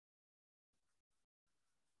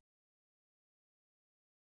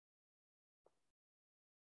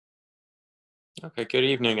Okay, good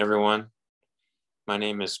evening, everyone. My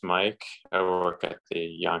name is Mike. I work at the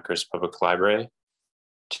Yonkers Public Library.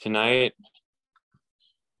 Tonight,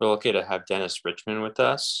 we're lucky to have Dennis Richmond with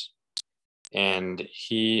us, and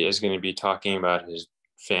he is going to be talking about his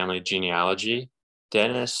family genealogy.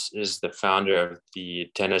 Dennis is the founder of the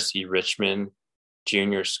Dennis E. Richmond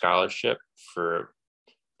Junior Scholarship for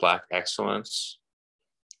Black Excellence,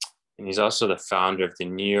 and he's also the founder of the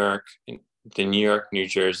New York, New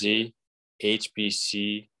Jersey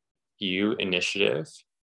HBCU initiative.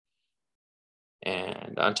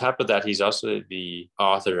 And on top of that, he's also the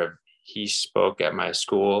author of He Spoke at My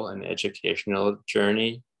School, an educational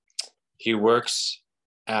journey. He works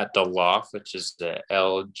at the Loft, which is the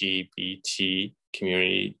LGBT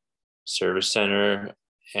community service center,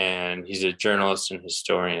 and he's a journalist and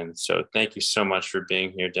historian. So thank you so much for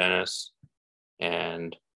being here, Dennis.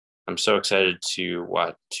 And I'm so excited to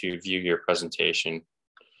view your presentation.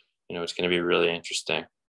 It's going to be really interesting.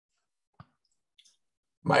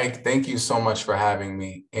 Mike, thank you so much for having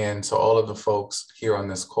me. And to all of the folks here on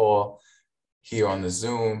this call, here on the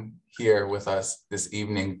Zoom, here with us this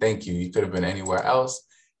evening, thank you. You could have been anywhere else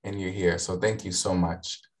and you're here. So thank you so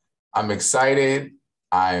much. I'm excited,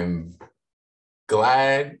 I'm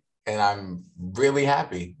glad, and I'm really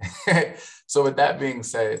happy. So with that being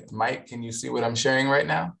said, Mike, can you see what I'm sharing right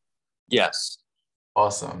now? Yes.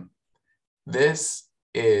 Awesome. This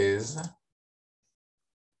is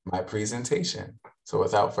my presentation. So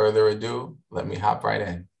without further ado, let me hop right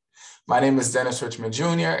in. My name is Dennis Richmond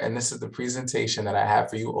Jr., and this is the presentation that I have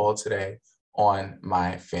for you all today on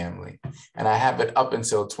my family. And I have it up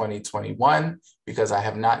until 2021 because I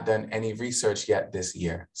have not done any research yet this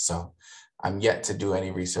year. So I'm yet to do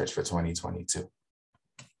any research for 2022.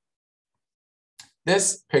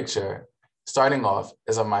 This picture, starting off,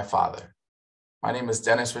 is of my father. My name is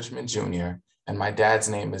Dennis Richmond Jr., and my dad's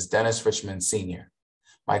name is Dennis Richmond Sr.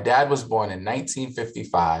 My dad was born in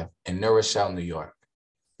 1955 in New Rochelle, New York.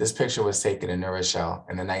 This picture was taken in New Rochelle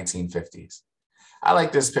in the 1950s. I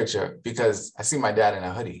like this picture because I see my dad in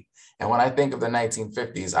a hoodie. And when I think of the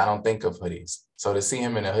 1950s, I don't think of hoodies. So to see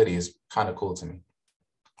him in a hoodie is kind of cool to me.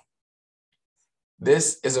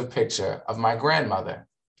 This is a picture of my grandmother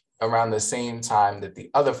around the same time that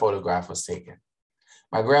the other photograph was taken.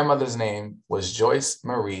 My grandmother's name was Joyce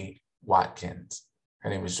Marie Watkins. Her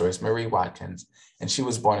name is Joyce Marie Watkins, and she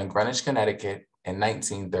was born in Greenwich, Connecticut in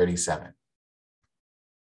 1937.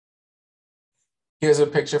 Here's a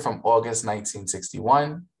picture from August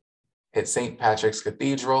 1961 at St. Patrick's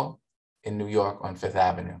Cathedral in New York on Fifth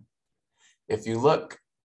Avenue. If you look,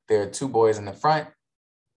 there are two boys in the front.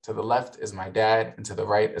 To the left is my dad, and to the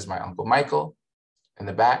right is my Uncle Michael. In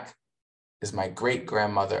the back is my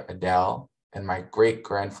great-grandmother Adele and my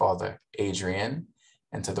great-grandfather Adrian.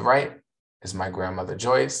 And to the right is my grandmother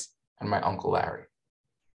Joyce and my Uncle Larry.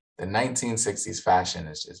 The 1960s fashion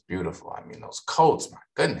is just beautiful. I mean, those coats, my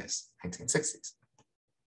goodness, 1960s.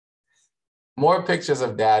 More pictures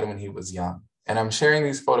of dad when he was young. And I'm sharing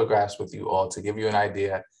these photographs with you all to give you an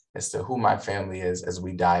idea as to who my family is as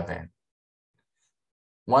we dive in.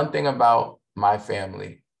 One thing about my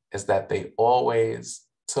family is that they always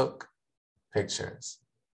took pictures,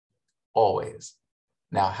 always.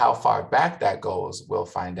 Now, how far back that goes, we'll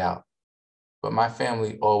find out. But my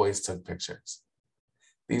family always took pictures.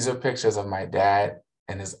 These are pictures of my dad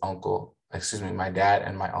and his uncle, my dad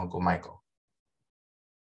and my Uncle Michael.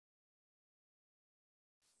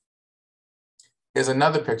 Here's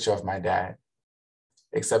another picture of my dad,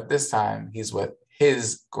 except this time he's with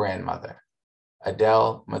his grandmother,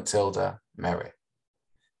 Adele Matilda Merritt.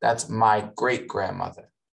 That's my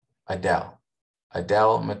great-grandmother, Adele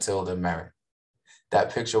Matilda Merritt.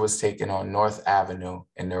 That picture was taken on North Avenue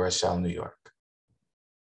in New Rochelle, New York.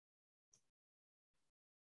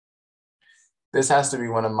 This has to be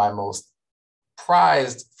one of my most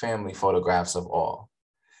prized family photographs of all.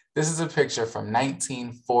 This is a picture from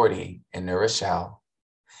 1940 in New Rochelle.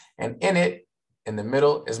 And in it, in the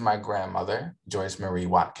middle is my grandmother, Joyce Marie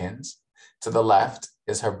Watkins. To the left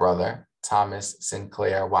is her brother, Thomas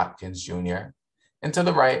Sinclair Watkins Jr. And to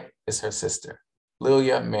the right is her sister,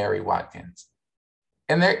 Lilia Mary Watkins.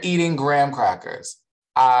 And they're eating graham crackers.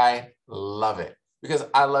 I love it because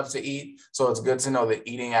I love to eat. So it's good to know that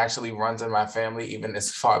eating actually runs in my family, even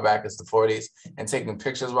as far back as the 40s, and taking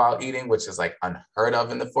pictures while eating, which is like unheard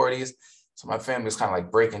of in the 40s. So my family's kind of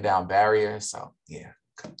like breaking down barriers. So yeah,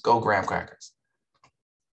 go graham crackers.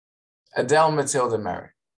 Adele Matilda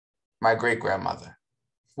Merritt, my great-grandmother.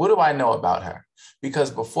 What do I know about her?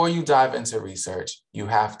 Because before you dive into research, you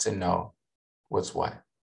have to know what's what.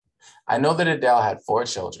 I know that Adele had 4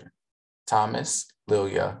 children, Thomas,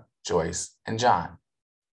 Lilia, Joyce, and John.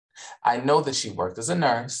 I know that she worked as a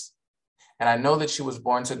nurse, and I know that she was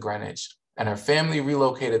born to Greenwich, and her family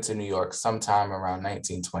relocated to New York sometime around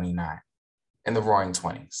 1929, in the roaring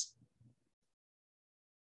 20s.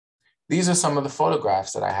 These are some of the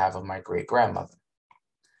photographs that I have of my great-grandmother.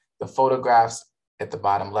 The photographs at the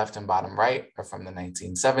bottom left and bottom right are from the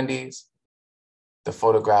 1970s. The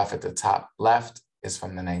photograph at the top left is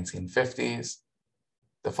from the 1950s.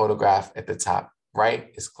 The photograph at the top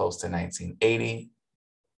right is close to 1980.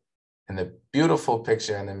 And the beautiful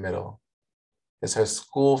picture in the middle is her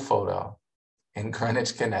school photo in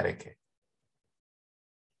Greenwich, Connecticut.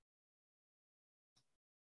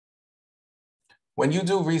 When you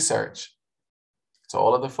do research, to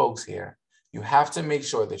all of the folks here, you have to make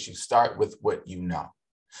sure that you start with what you know.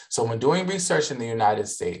 So when doing research in the United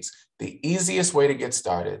States, the easiest way to get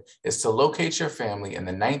started is to locate your family in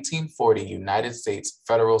the 1940 United States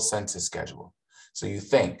Federal Census Schedule. So you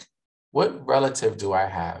think, what relative do I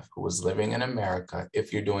have who was living in America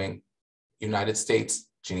if you're doing United States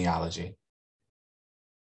genealogy,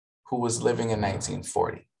 who was living in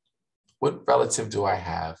 1940? What relative do I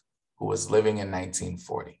have who was living in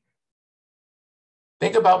 1940?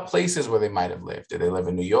 Think about places where they might have lived. Did they live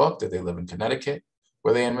in New York? Did they live in Connecticut?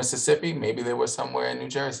 Were they in Mississippi? Maybe they were somewhere in New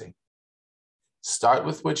Jersey. Start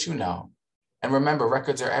with what you know. And remember,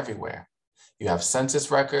 records are everywhere. You have census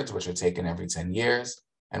records, which are taken every 10 years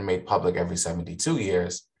and made public every 72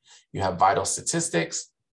 years. You have vital statistics,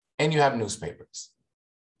 and you have newspapers.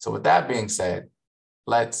 So with that being said,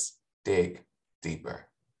 let's dig deeper.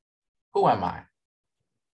 Who am I?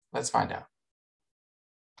 Let's find out.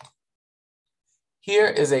 Here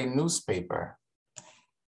is a newspaper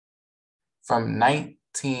from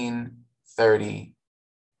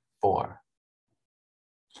 1934.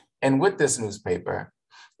 And with this newspaper,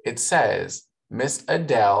 it says, Miss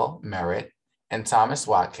Adele Merritt and Thomas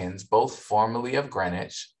Watkins, both formerly of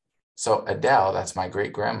Greenwich. So Adele, that's my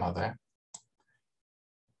great-grandmother,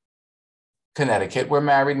 Connecticut, were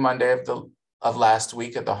married Monday of last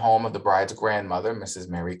week at the home of the bride's grandmother, Mrs.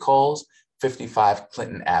 Mary Coles, 55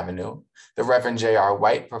 Clinton Avenue. The Reverend J.R.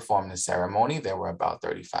 White performed the ceremony. There were about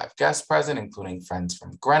 35 guests present, including friends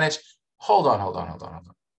from Greenwich. Hold on.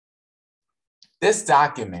 This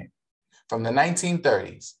document from the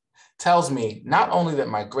 1930s tells me not only that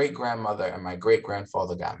my great-grandmother and my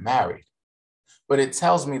great-grandfather got married, but it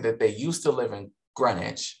tells me that they used to live in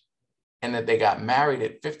Greenwich and that they got married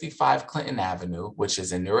at 55 Clinton Avenue, which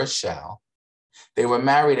is in New Rochelle. They were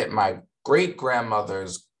married at my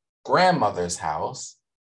great-grandmother's grandmother's house.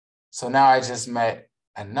 So now I just met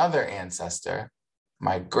another ancestor,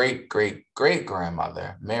 my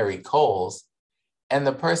great-great-great-grandmother, Mary Coles, and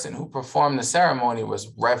the person who performed the ceremony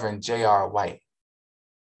was Reverend J.R. White.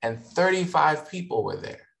 And 35 people were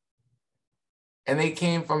there. And they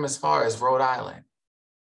came from as far as Rhode Island.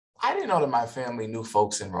 I didn't know that my family knew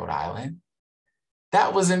folks in Rhode Island.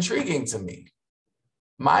 That was intriguing to me.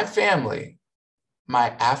 My family, my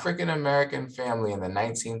African-American family in the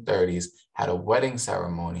 1930s had a wedding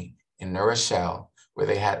ceremony in New Rochelle where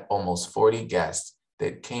they had almost 40 guests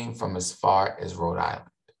that came from as far as Rhode Island.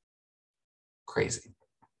 Crazy.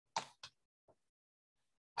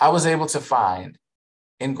 I was able to find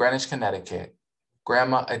in Greenwich, Connecticut,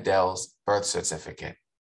 Grandma Adele's birth certificate.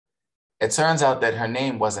 It turns out that her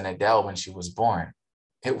name wasn't Adele when she was born.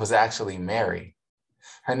 It was actually Mary.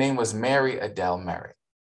 Her name was Mary Adele Merritt.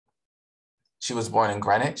 She was born in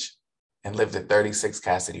Greenwich and lived at 36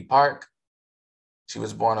 Cassidy Park. She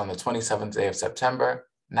was born on the 27th day of September,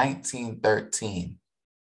 1913.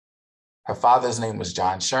 Her father's name was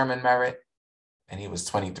John Sherman Merritt, and he was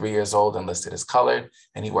 23 years old and listed as colored,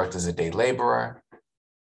 and he worked as a day laborer.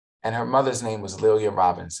 And her mother's name was Lilia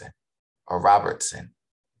Robinson, or Robertson,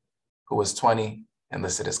 who was 20 and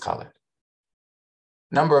listed as colored.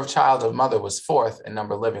 Number of child of mother was 4th, and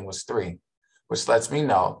number living was 3, which lets me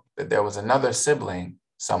know that there was another sibling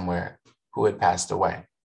somewhere who had passed away.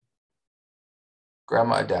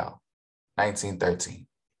 Grandma Adele, 1913.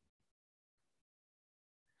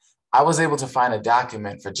 I was able to find a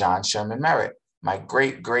document for John Sherman Merritt, my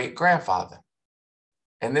great-great-grandfather.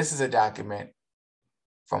 And this is a document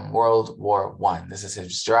from World War I. This is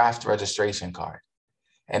his draft registration card.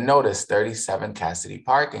 And notice 37 Cassidy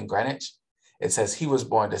Park in Greenwich. It says he was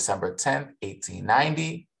born December 10th,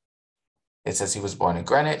 1890. It says he was born in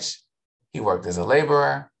Greenwich. He worked as a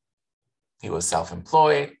laborer. He was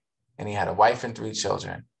self-employed, and he had a wife and 3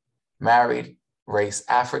 children, married, race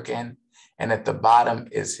African, and at the bottom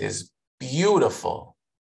is his beautiful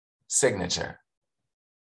signature.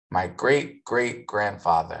 My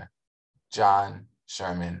great-great-grandfather, John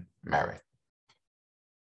Sherman Merritt.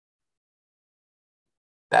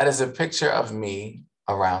 That is a picture of me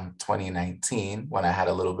around 2019 when I had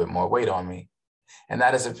a little bit more weight on me. And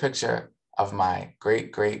that is a picture of my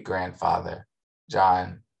great-great-grandfather,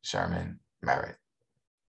 John Sherman Merritt.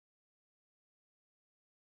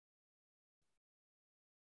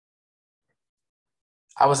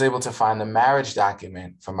 I was able to find the marriage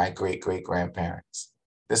document for my great-great-grandparents.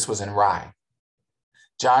 This was in Rye.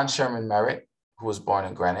 John Sherman Merritt, who was born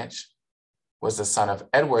in Greenwich, was the son of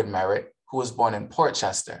Edward Merritt, who was born in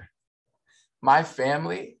Portchester. My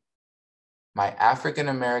family, my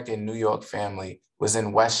African-American New York family, was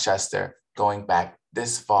in Westchester going back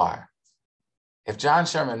this far. If John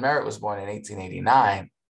Sherman Merritt was born in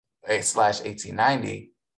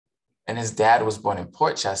 1889/1890, and his dad was born in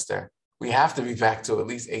Portchester, we have to be back to at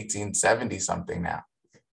least 1870 something now.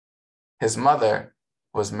 His mother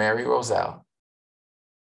was Mary Roselle.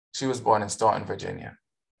 She was born in Staunton, Virginia.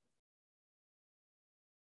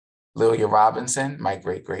 Lilia Robinson, my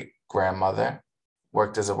great-great-grandmother,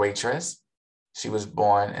 worked as a waitress. She was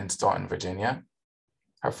born in Staunton, Virginia.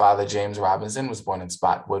 Her father, James Robinson, was born in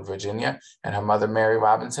Spotswood, Virginia, and her mother, Mary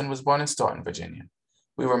Robinson, was born in Staunton, Virginia.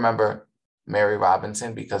 We remember Mary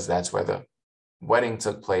Robinson because that's where the wedding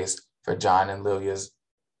took place for John and Lilia's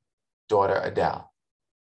daughter, Adele.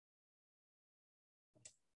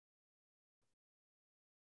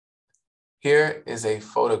 Here is a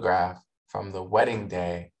photograph from the wedding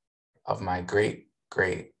day of my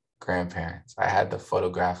great-great-grandparents. I had the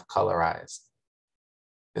photograph colorized.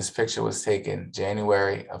 This picture was taken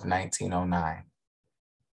January of 1909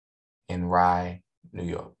 in Rye, New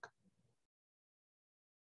York.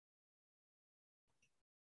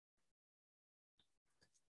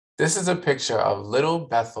 This is a picture of Little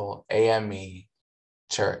Bethel AME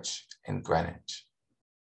Church in Greenwich.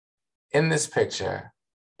 In this picture,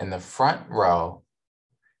 in the front row,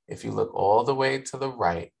 if you look all the way to the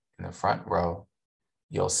right in the front row,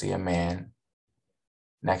 you'll see a man.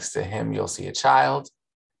 Next to him, you'll see a child.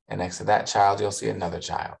 And next to that child, you'll see another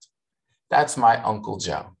child. That's my Uncle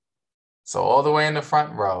Joe. So all the way in the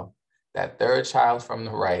front row, that third child from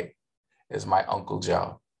the right is my Uncle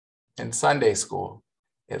Joe in Sunday school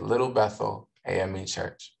at Little Bethel AME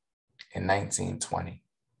Church in 1920.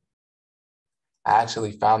 I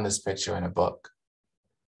actually found this picture in a book.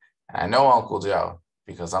 And I know Uncle Joe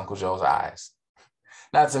because Uncle Joe's eyes.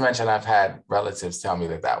 Not to mention I've had relatives tell me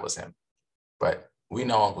that that was him, but we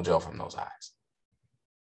know Uncle Joe from those eyes.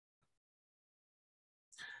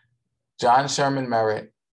 John Sherman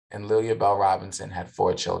Merritt and Lilia Bell Robinson had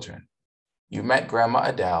 4 children. You met Grandma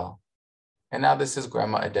Adele, and now this is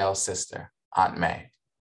Grandma Adele's sister, Aunt May.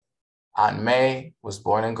 Aunt May was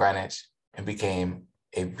born in Greenwich and became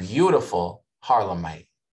a beautiful Harlemite.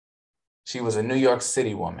 She was a New York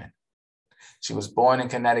City woman. She was born in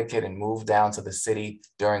Connecticut and moved down to the city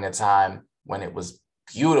during a time when it was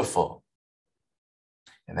beautiful.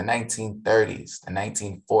 In the 1930s, the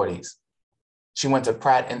 1940s. She went to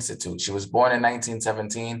Pratt Institute. She was born in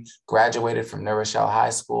 1917, graduated from New Rochelle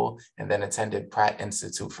High School, and then attended Pratt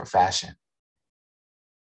Institute for Fashion.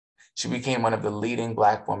 She became one of the leading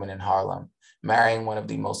Black women in Harlem, marrying one of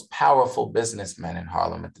the most powerful businessmen in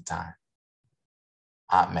Harlem at the time,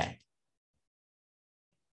 Aunt May.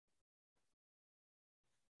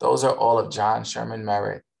 Those are all of John Sherman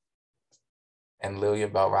Merritt and Lilia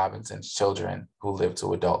Bell Robinson's children who lived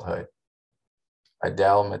to adulthood.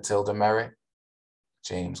 Adele Matilda Merritt,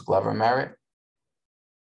 James Glover Merritt,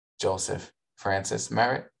 Joseph Francis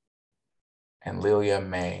Merritt, and Lilia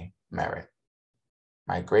May Merritt,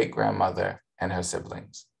 my great-grandmother and her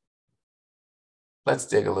siblings. Let's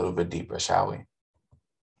dig a little bit deeper, shall we?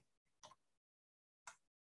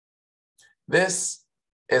 This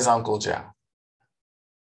is Uncle Joe.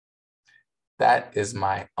 That is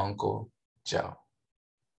my Uncle Joe.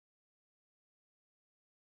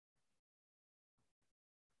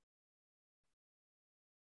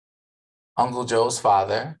 Uncle Joe's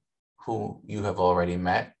father, who you have already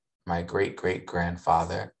met, my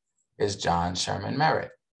great-great-grandfather, is John Sherman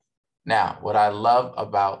Merritt. Now, what I love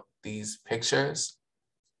about these pictures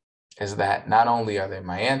is that not only are they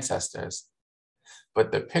my ancestors,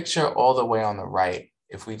 but the picture all the way on the right,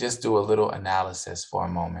 if we just do a little analysis for a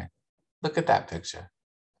moment, look at that picture.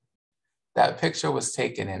 That picture was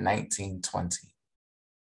taken in 1920,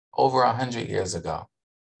 over 100 years ago.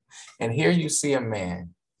 And here you see a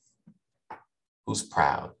man who's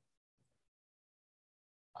proud,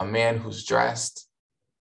 a man who's dressed,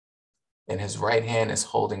 in his right hand is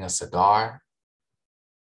holding a cigar,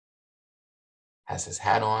 has his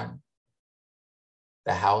hat on,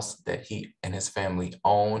 the house that he and his family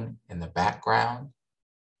own in the background.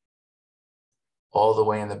 All the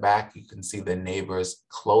way in the back, you can see the neighbor's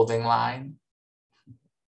clothing line.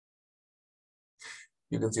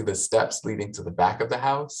 You can see the steps leading to the back of the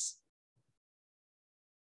house.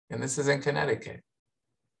 And this is in Connecticut.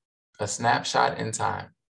 A snapshot in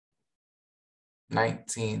time,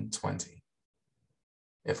 1920.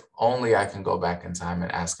 If only I can go back in time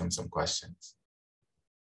and ask him some questions.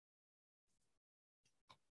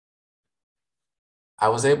 I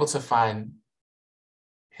was able to find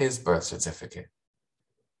his birth certificate.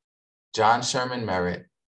 John Sherman Merritt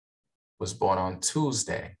was born on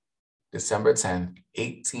Tuesday, December 10th,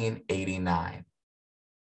 1889.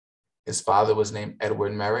 His father was named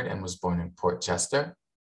Edward Merritt and was born in Port Chester,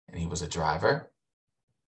 and he was a driver.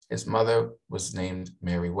 His mother was named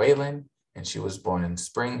Mary Whalen, and she was born in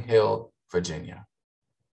Spring Hill, Virginia.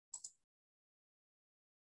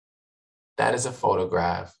 That is a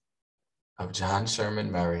photograph of John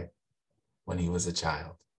Sherman Merritt when he was a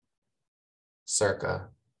child, circa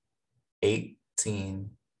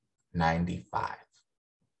 1895.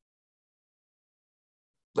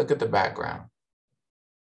 Look at the background.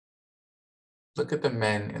 Look at the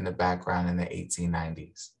men in the background in the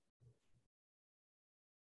 1890s.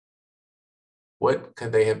 What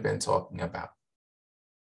could they have been talking about?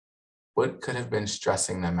 What could have been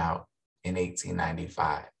stressing them out in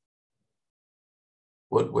 1895?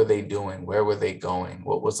 What were they doing? Where were they going?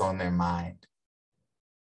 What was on their mind?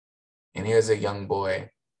 And here's a young boy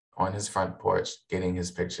on his front porch getting his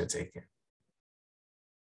picture taken.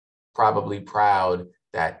 Probably proud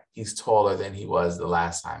that he's taller than he was the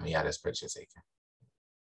last time he had his picture taken.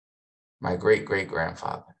 My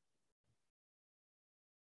great-great-grandfather.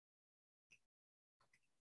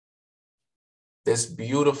 This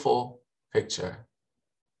beautiful picture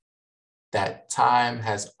that time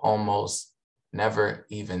has almost never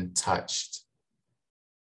even touched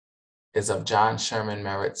is of John Sherman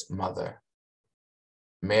Merritt's mother,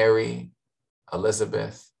 Mary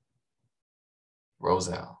Elizabeth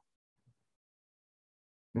Roselle.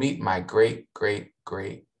 Meet my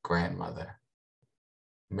great-great-great-grandmother,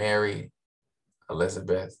 Mary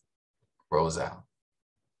Elizabeth Roselle.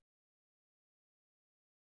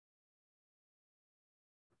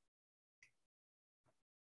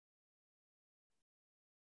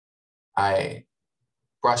 I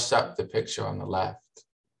brushed up the picture on the left.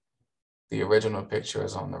 The original picture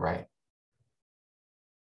is on the right.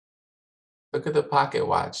 Look at the pocket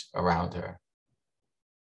watch around her.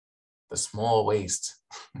 The small waist,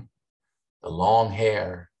 the long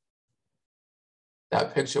hair.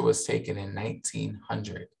 That picture was taken in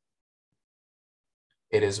 1900.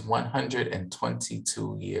 It is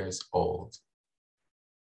 122 years old.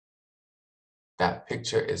 That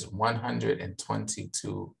picture is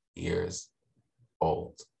 122 years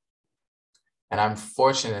old. And I'm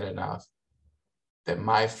fortunate enough that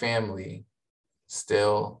my family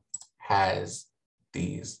still has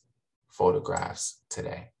these photographs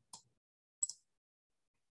today.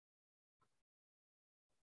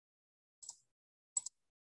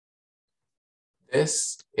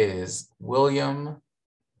 This is William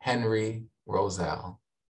Henry Roselle,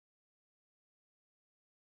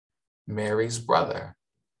 Mary's brother,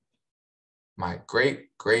 my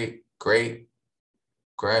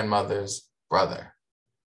great-great-great-grandmother's brother.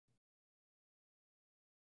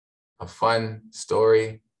 A fun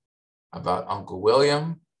story about Uncle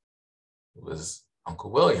William. It was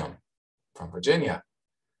Uncle William from Virginia.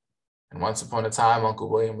 And once upon a time, Uncle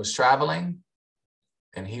William was traveling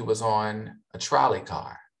and he was on a trolley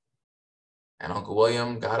car. And Uncle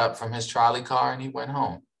William got up from his trolley car and he went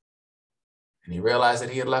home. And he realized that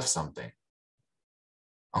he had left something.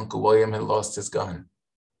 Uncle William had lost his gun.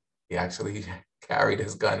 He actually carried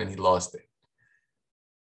his gun and he lost it.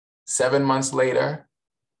 7 months later,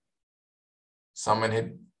 someone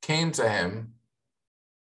had came to him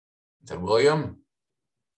and said, "William,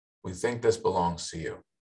 we think this belongs to you."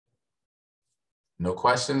 No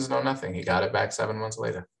questions, no nothing. He got it back 7 months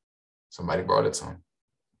later. Somebody brought it to him.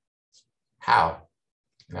 How?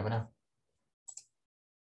 You never know.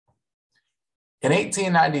 In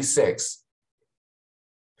 1896,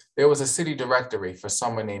 there was a city directory for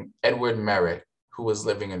someone named Edward Merritt who was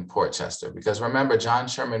living in Port Chester. Because remember, John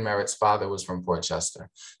Sherman Merritt's father was from Port Chester.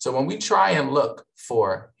 So when we try and look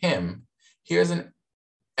for him, here's an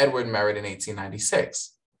Edward Merritt in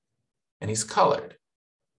 1896, and he's colored.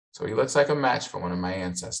 So he looks like a match for one of my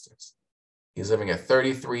ancestors. He's living at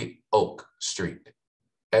 33 Oak Street,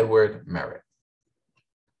 Edward Merritt.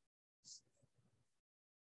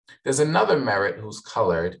 There's another Merritt who's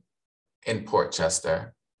colored in Port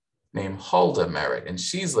Chester named Huldah Merritt, and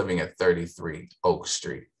she's living at 33 Oak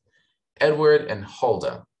Street, Edward and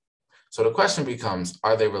Huldah. So the question becomes,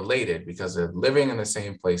 are they related because they're living in the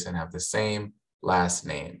same place and have the same last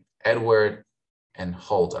name, Edward and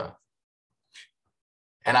Huldah?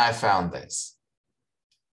 And I found this.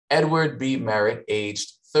 Edward B. Merritt,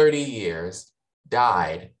 aged 30 years,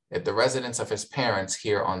 died at the residence of his parents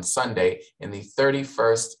here on Sunday in the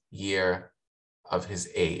 31st year of his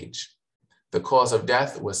age. The cause of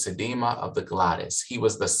death was edema of the glottis. He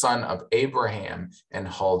was the son of Abraham and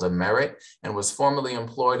Huldah Merritt and was formerly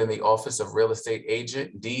employed in the office of real estate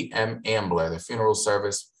agent D.M. Ambler. The funeral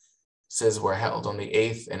services were held on the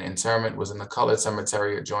 8th and interment was in the colored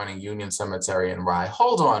cemetery adjoining Union Cemetery in Rye.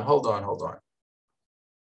 Hold on.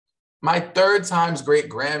 My third time's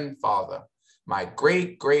great-grandfather, my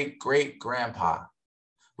great-great-great-grandpa,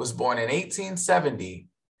 was born in 1870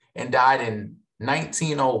 and died in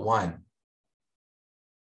 1901.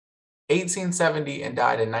 1870 and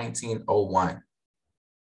died in 1901.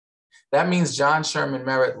 That means John Sherman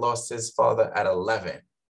Merritt lost his father at 11.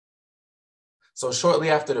 So shortly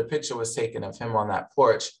after the picture was taken of him on that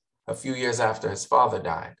porch, a few years after his father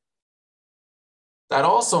died. That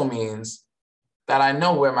also means that I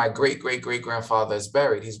know where my great-great-great-grandfather is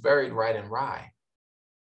buried. He's buried right in Rye.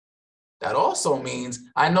 That also means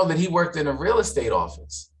I know that he worked in a real estate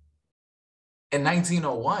office in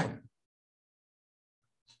 1901.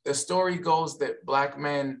 The story goes that Black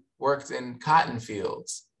men worked in cotton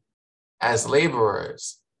fields as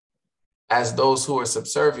laborers, as those who are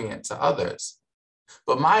subservient to others.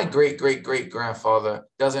 But my great-great-great-grandfather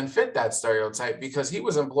doesn't fit that stereotype because he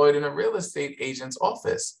was employed in a real estate agent's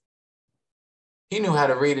office. He knew how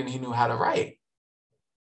to read and he knew how to write.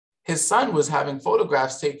 His son was having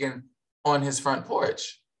photographs taken on his front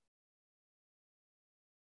porch.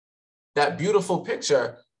 That beautiful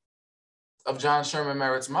picture of John Sherman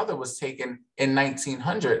Merritt's mother was taken in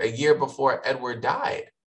 1900, a year before Edward died.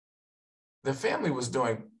 The family was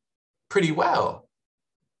doing pretty well.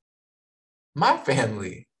 My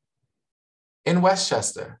family in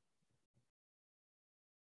Westchester.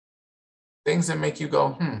 Things that make you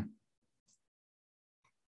go,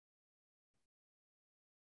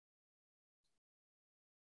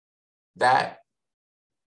 That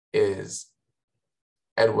is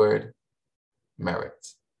Edward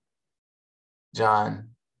Merritt, John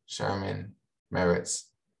Sherman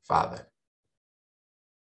Merritt's father.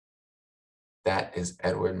 That is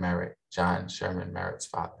Edward Merritt, John Sherman Merritt's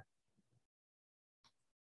father.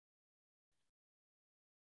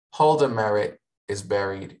 Huldah Merritt is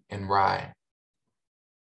buried in Rye.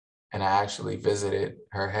 And I actually visited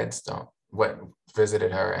her headstone,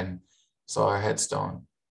 visited her and saw her headstone.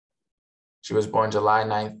 She was born July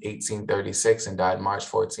 9th, 1836 and died March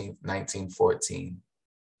 14th, 1914.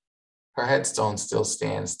 Her headstone still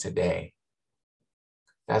stands today.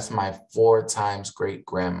 That's my 4 times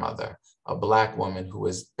great-grandmother, a Black woman who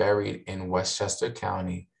is buried in Westchester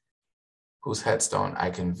County, whose headstone I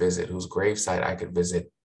can visit, whose gravesite I could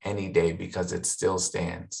visit any day because it still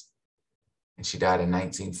stands. And she died in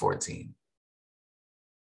 1914,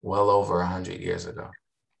 well over 100 years ago.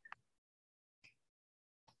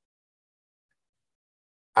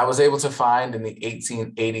 I was able to find in the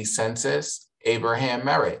 1880 census, Abraham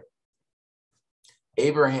Merritt.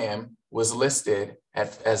 Abraham was listed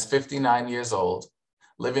as 59 years old,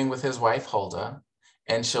 living with his wife Huldah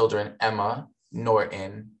and children Emma,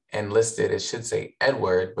 Norton, and listed, it should say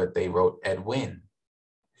Edward, but they wrote Edwin.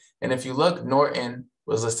 And if you look, Norton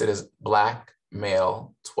was listed as Black,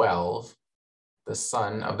 male, 12, the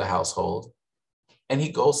son of the household, and he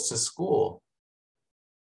goes to school.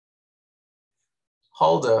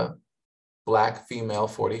 Huldah, Black, female,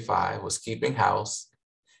 45, was keeping house,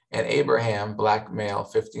 and Abraham, Black, male,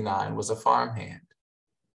 59, was a farmhand.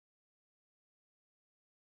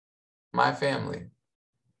 My family.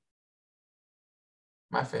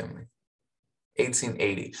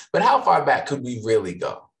 1880. But how far back could we really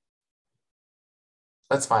go?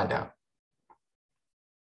 Let's find out.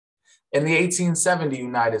 In the 1870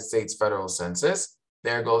 United States Federal Census,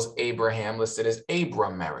 there goes Abraham, listed as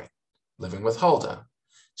Abram Merritt, living with Huldah.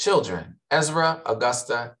 Children, Ezra,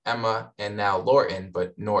 Augusta, Emma, and now Lorton,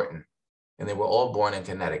 but Norton. And they were all born in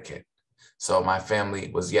Connecticut. So my family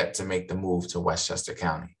was yet to make the move to Westchester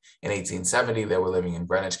County. In 1870, they were living in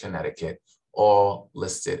Greenwich, Connecticut, all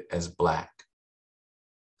listed as Black.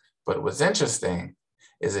 But what's interesting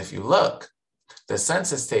is if you look, the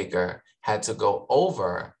census taker had to go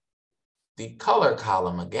over the color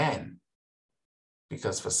column again,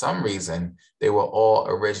 because for some reason, they were all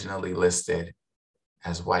originally listed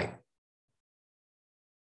as white.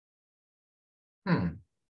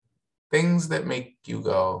 Things that make you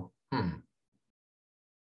go,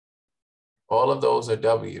 All of those are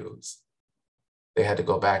W's. They had to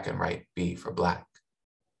go back and write B for Black.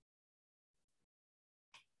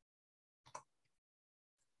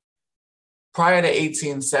 Prior to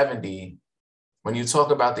 1870, When you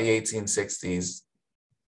talk about the 1860s,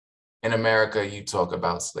 in America, you talk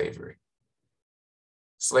about slavery.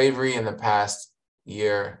 Slavery in the past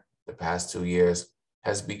year, the past 2 years,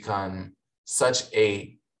 has become such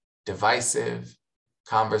a divisive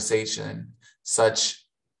conversation, such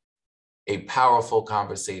a powerful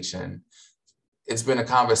conversation. It's been a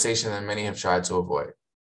conversation that many have tried to avoid.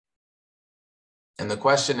 And the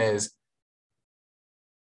question is,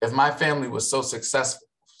 if my family was so successful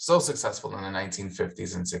in the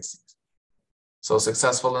 1950s and 60s, so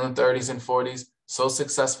successful in the 30s and 40s, so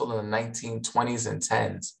successful in the 1920s and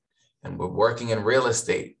 10s, and we're working in real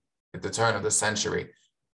estate at the turn of the century,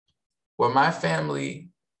 were my family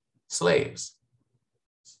slaves?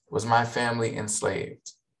 Was my family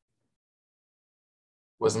enslaved?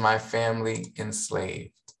 Was my family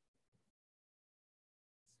enslaved?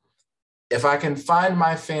 If I can find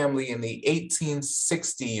my family in the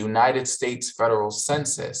 1860 United States Federal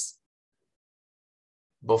Census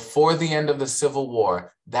before the end of the Civil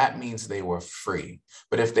War, that means they were free.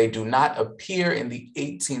 But if they do not appear in the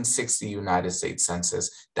 1860 United States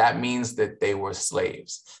Census, that means that they were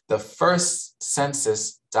slaves. The first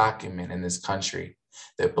census document in this country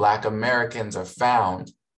that Black Americans are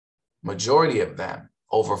found, majority of them,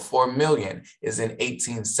 over 4 million, is in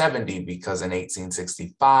 1870, because in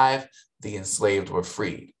 1865, the enslaved were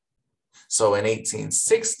freed. So in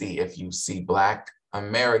 1860, if you see Black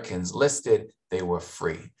Americans listed, they were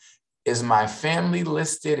free. Is my family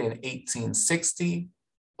listed in 1860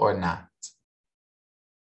 or not?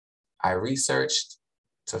 I researched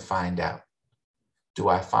to find out. Do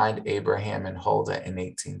I find Abraham and Huldah in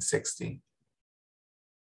 1860?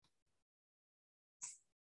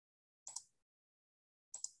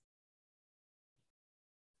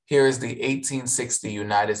 Here is the 1860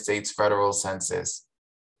 United States Federal Census.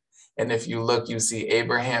 And if you look, you see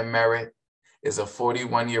Abraham Merritt is a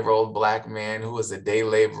 41-year-old Black man who is a day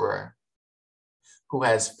laborer, who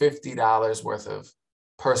has $50 worth of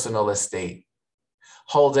personal estate.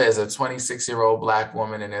 Huldah is a 26-year-old Black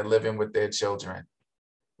woman, and they're living with their children,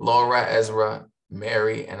 Laura, Ezra,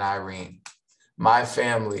 Mary, and Irene. My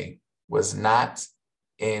family was not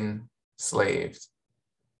enslaved.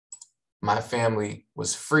 My family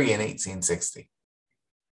was free in 1860.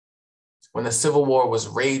 When the Civil War was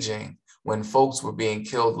raging, when folks were being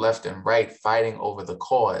killed left and right, fighting over the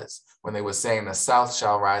cause, when they were saying the South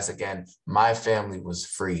shall rise again, my family was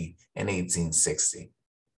free in 1860.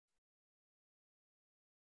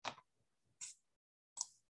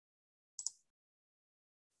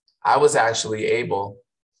 I was actually able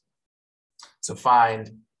to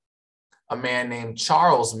find a man named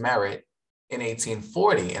Charles Merritt in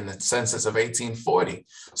 1840, in the census of 1840.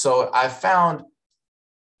 So I found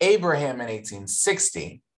Abraham in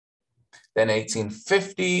 1860, then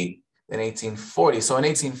 1850, then 1840. So in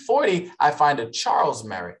 1840, I find a Charles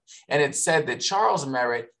Merritt, and it said that Charles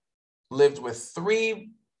Merritt lived with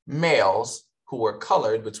 3 males who were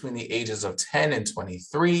colored between the ages of 10 and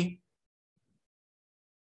 23.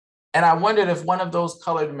 And I wondered if one of those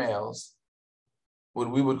colored males,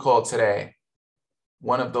 what we would call today,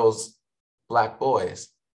 one of those Black boys,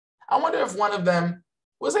 I wonder if one of them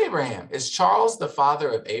was Abraham. Is Charles the father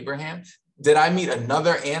of Abraham? Did I meet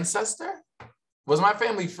another ancestor? Was my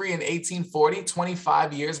family free in 1840,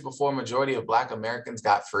 25 years before a majority of Black Americans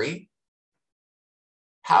got free?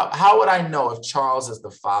 How would I know if Charles is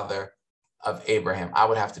the father of Abraham? I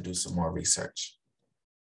would have to do some more research.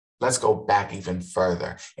 Let's go back even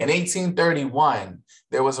further. In 1831,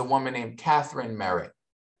 there was a woman named Catherine Merritt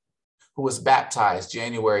who was baptized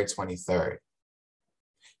January 23rd.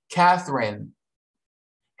 Catherine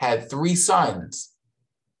had 3 sons.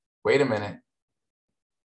 Wait a minute.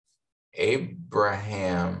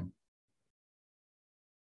 Abraham,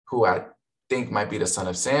 who I think might be the son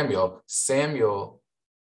of Samuel.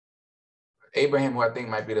 Abraham, who I think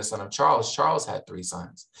might be the son of Charles. Charles had 3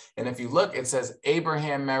 sons. And if you look, it says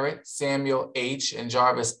Abraham Merritt, Samuel H, and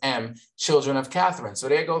Jarvis M, children of Catherine. So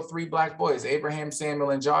there go 3 Black boys, Abraham, Samuel,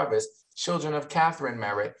 and Jarvis, children of Catherine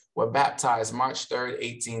Merritt, were baptized March 3rd,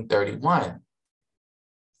 1831.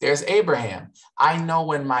 There's Abraham. I know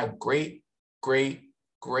when my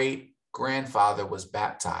great-great-great-grandfather was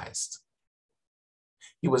baptized.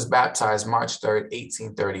 He was baptized March 3rd,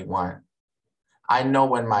 1831. I know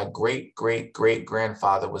when my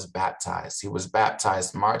great-great-great-grandfather was baptized. He was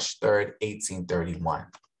baptized March 3rd, 1831.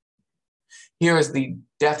 Here is the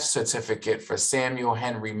death certificate for Samuel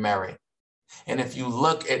Henry Merritt. And if you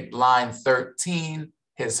look at line 13,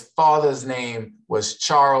 his father's name was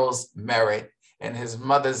Charles Merritt, and his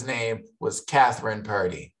mother's name was Catherine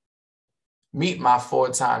Purdy. Meet my 4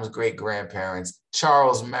 times great-grandparents,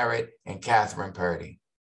 Charles Merritt and Catherine Purdy.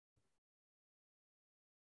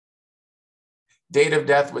 Date of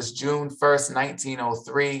death was June 1st,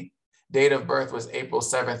 1903. Date of birth was April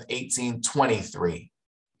 7th, 1823.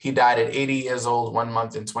 He died at 80 years old, 1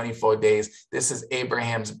 month and 24 days. This is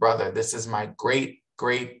Abraham's brother. This is my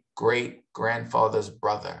great-great-great-grandfather's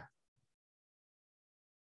brother.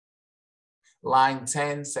 Line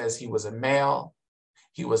 10 says he was a male,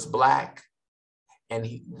 he was Black, and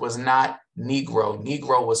he was not Negro.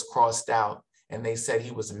 Negro was crossed out, and they said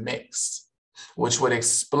he was mixed, which would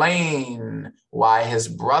explain why his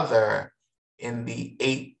brother in the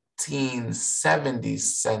 1870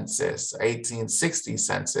 census, 1860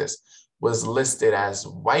 census, was listed as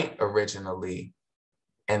white originally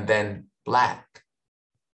and then Black.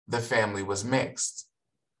 The family was mixed.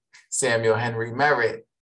 Samuel Henry Merritt's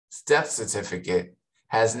death certificate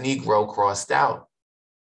has Negro crossed out,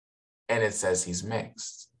 and it says he's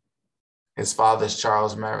mixed. His father's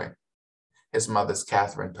Charles Merritt. His mother's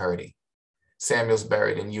Catherine Purdy. Samuel's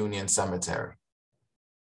buried in Union Cemetery.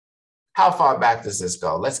 How far back does this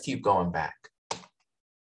go? Let's keep going back.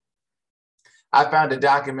 I found a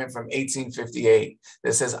document from 1858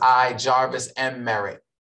 that says, I, Jarvis M. Merritt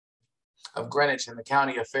of Greenwich in the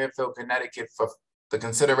county of Fairfield, Connecticut, for the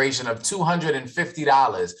consideration of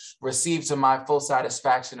 $250, received to my full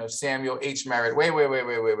satisfaction of Samuel H. Merritt.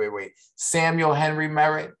 Wait. Samuel Henry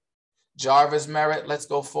Merritt, Jarvis Merritt. Let's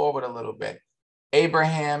go forward a little bit.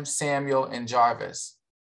 Abraham, Samuel, and Jarvis.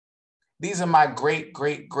 These are my great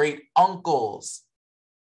uncles.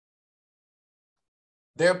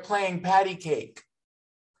 They're playing patty cake.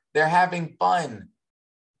 They're having fun.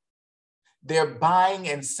 They're buying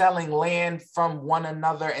and selling land from one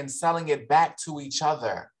another and selling it back to each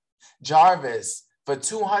other. Jarvis, for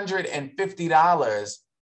 $250,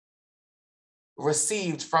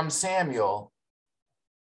 received from Samuel,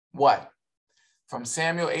 what? From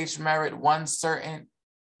Samuel H. Merritt, one certain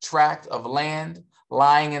tract of land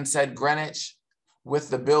lying in said Greenwich, with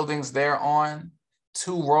the buildings thereon,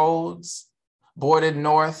 2 roads, bordered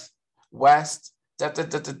north, west,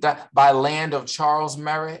 by land of Charles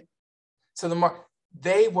Merritt. To the mark,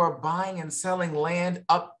 they were buying and selling land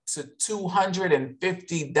up to $250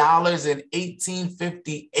 in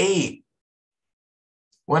 1858.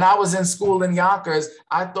 When I was in school in Yonkers,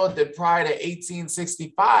 I thought that prior to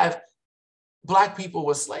 1865, Black people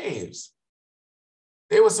were slaves.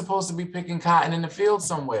 They were supposed to be picking cotton in the field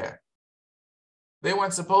somewhere. They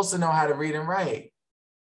weren't supposed to know how to read and write.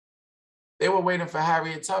 They were waiting for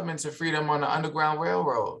Harriet Tubman to free them on the Underground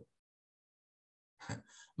Railroad.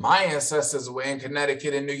 My ancestors were in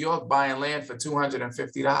Connecticut and New York buying land for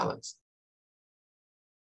 $250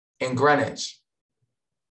 in Greenwich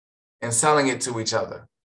and selling it to each other.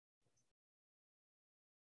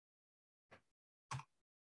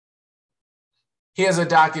 Here's a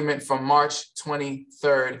document from March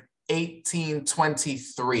 23rd,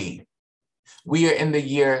 1823. We are in the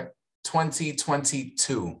year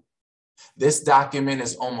 2022. This document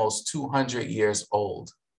is almost 200 years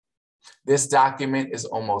old. This document is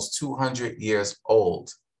almost 200 years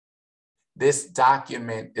old. This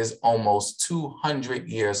document is almost 200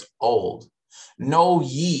 years old. Know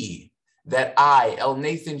ye that I, L.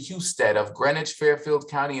 Nathan Husted of Greenwich, Fairfield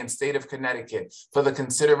County and State of Connecticut, for the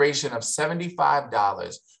consideration of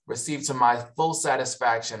 $75, received to my full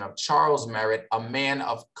satisfaction of Charles Merritt, a man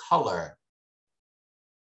of color.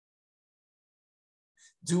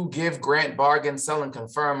 Do give, grant, bargain, sell, and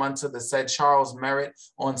confirm unto the said Charles Merritt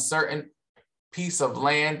on certain piece of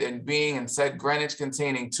land and being in said Greenwich,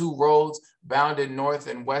 containing 2 roads, bounded north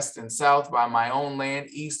and west and south by my own land,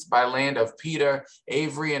 east by land of Peter,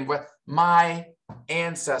 Avery, and west, my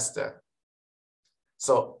ancestor.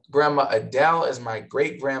 So Grandma Adele is my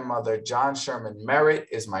great-grandmother. John Sherman Merritt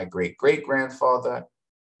is my great-great-grandfather.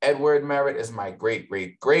 Edward Merritt is my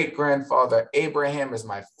great-great-great-grandfather. Abraham is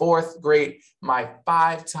my 4th great. My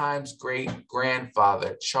 5 times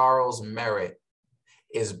great-grandfather, Charles Merritt,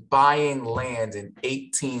 is buying land in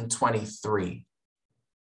 1823.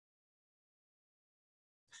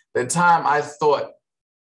 The time I thought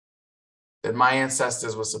that my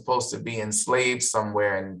ancestors were supposed to be enslaved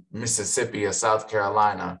somewhere in Mississippi or South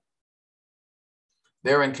Carolina,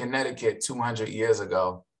 they're in Connecticut 200 years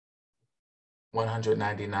ago.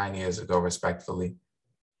 199 years ago, respectfully,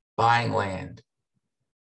 buying land.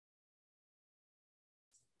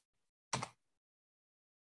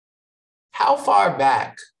 How far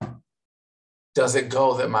back does it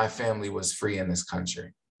go that my family was free in this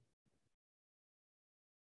country?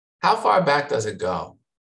 How far back does it go?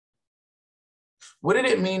 What did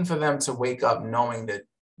it mean for them to wake up knowing that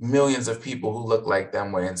millions of people who look like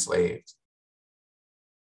them were enslaved?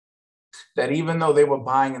 that even though they were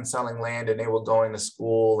buying and selling land and they were going to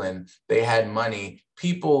school and they had money,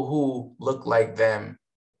 people who looked like them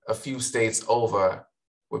a few states over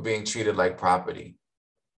were being treated like property.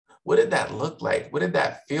 What did that look like? What did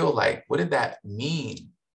that feel like? What did that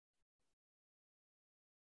mean?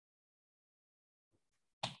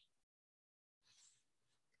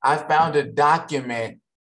 I found a document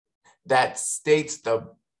that states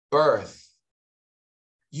the birth.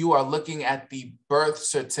 You are looking at the birth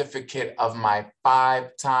certificate of my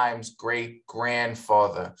 5 times great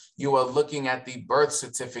grandfather. You are looking at the birth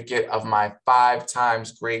certificate of my 5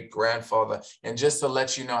 times great grandfather. And just to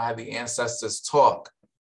let you know how the ancestors talk,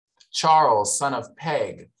 Charles, son of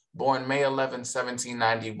Peg, born May 11,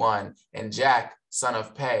 1791, and Jack, son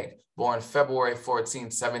of Peg, born February 14,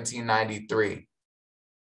 1793.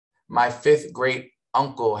 My 5th great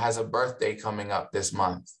uncle has a birthday coming up this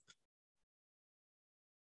month.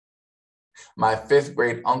 My 5th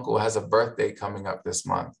great uncle has a birthday coming up this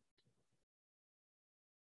month.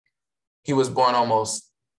 He was born almost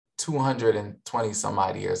 220 some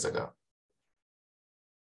odd years ago.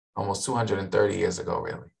 Almost 230 years ago,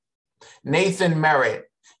 really. Nathan Merritt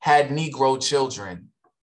had Negro children.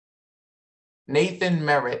 Nathan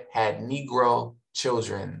Merritt had Negro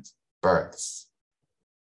children's births.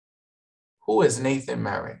 Who is Nathan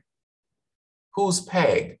Merritt? Who's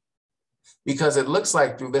Peg? Because it looks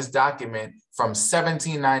like through this document from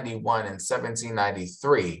 1791 and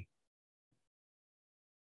 1793,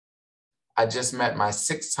 I just met my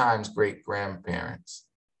 6 times great grandparents,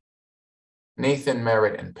 Nathan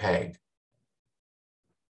Merritt and Peg.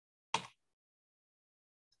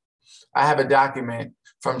 I have a document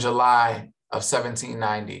from July of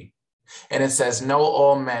 1790, and it says, "Know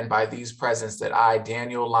all men by these presents that I,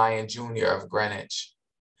 Daniel Lyon Jr. of Greenwich,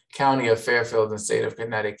 County of Fairfield and State of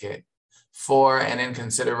Connecticut, for and in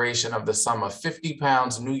consideration of the sum of 50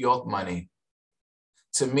 pounds New York money,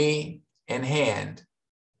 to me in hand."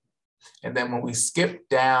 And then when we skip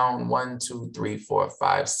down 1, 2, 3, 4,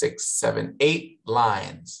 5, 6, 7, 8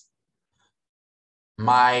 lines,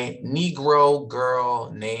 my Negro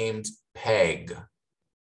girl named Peg,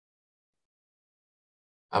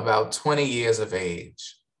 about 20 years of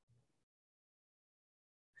age.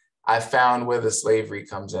 I found where the slavery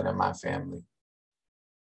comes in my family.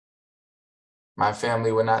 My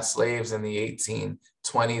family were not slaves in the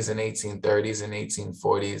 1820s and 1830s and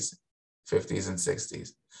 1840s, 50s and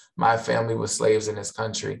 60s. My family was slaves in this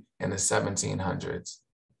country in the 1700s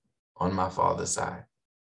on my father's side.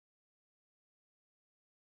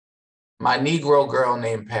 My Negro girl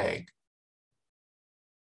named Peg.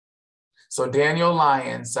 So Daniel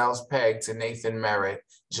Lyon sells Peg to Nathan Merritt,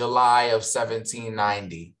 July of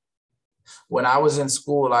 1790. When I was in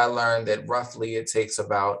school, I learned that roughly it takes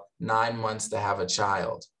about 9 months to have a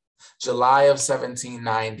child. July of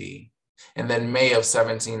 1790, and then May of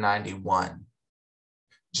 1791.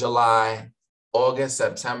 July, August,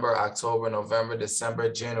 September, October, November, December,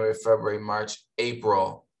 January, February, March,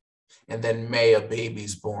 April, and then May, a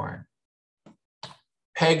baby's born.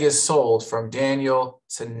 Peg is sold from Daniel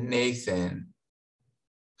to Nathan,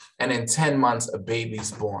 and in 10 months, a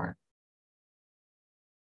baby's born.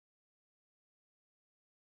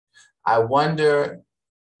 I wonder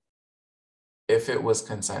if it was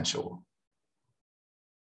consensual.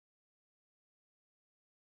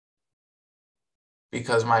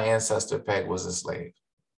 Because my ancestor Peg was a slave.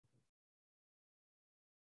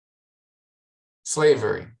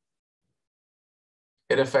 Slavery,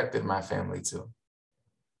 it affected my family too.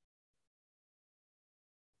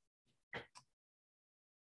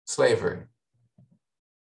 Slavery,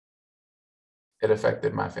 it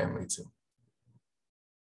affected my family too.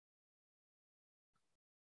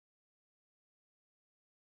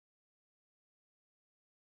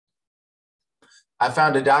 I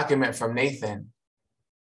found a document from Nathan.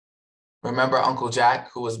 Remember Uncle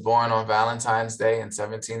Jack, who was born on Valentine's Day in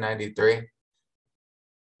 1793?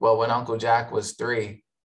 Well, when Uncle Jack was 3,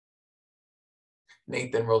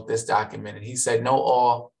 Nathan wrote this document, and he said, "Know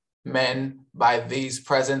all men by these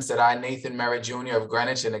presents that I, Nathan Merritt Jr. of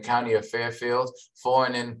Greenwich in the county of Fairfield, for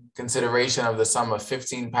and in consideration of the sum of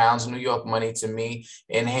 15 pounds New York money to me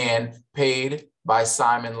in hand, paid by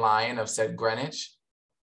Simon Lyon of said Greenwich."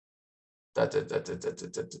 Da, da, da, da, da, da,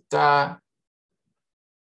 da, da, da.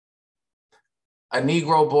 A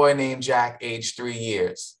Negro boy named Jack, aged 3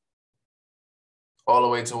 years, all the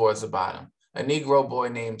way towards the bottom. A Negro boy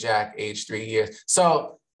named Jack, aged 3 years.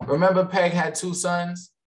 So remember Peg had 2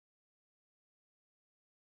 sons?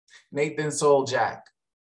 Nathan sold Jack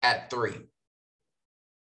at 3.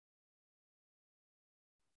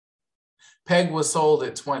 Peg was sold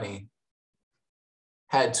at 20,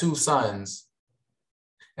 had 2 sons,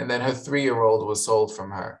 And then her 3-year-old was sold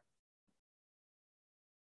from her.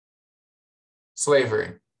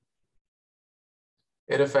 Slavery.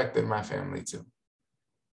 It affected my family too.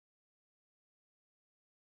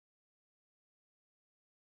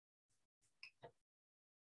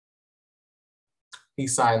 He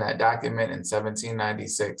signed that document in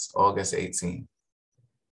 1796, August 18.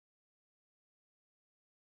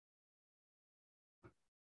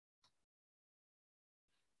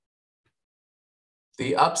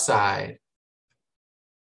 The upside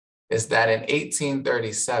is that in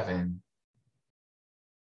 1837,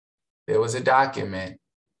 there was a document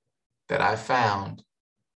that I found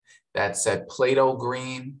that said Plato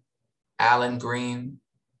Green, Allen Green,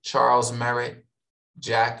 Charles Merritt,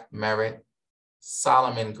 Jack Merritt,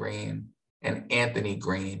 Solomon Green, and Anthony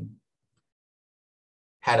Green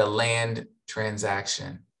had a land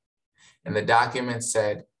transaction. And the document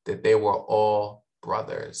said that they were all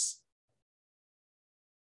brothers.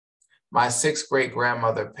 My 6th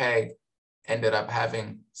great-grandmother, Peg, ended up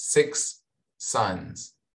having 6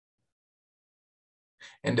 sons.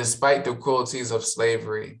 And despite the cruelties of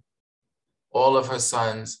slavery, all of her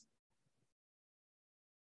sons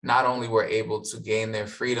not only were able to gain their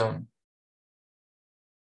freedom,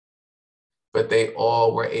 but they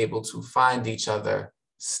all were able to find each other,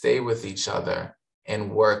 stay with each other,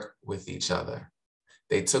 and work with each other.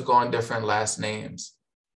 They took on different last names: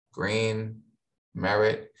 Green,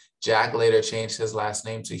 Merritt. Jack later changed his last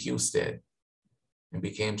name to Husted and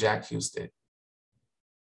became Jack Husted.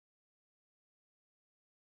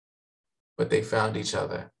 But they found each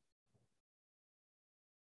other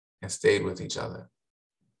and stayed with each other.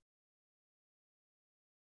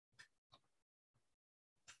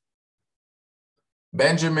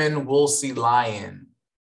 Benjamin Woolsey Lyon,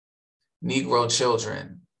 Negro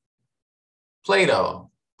children.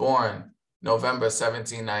 Plato, born November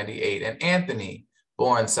 1798, and Anthony,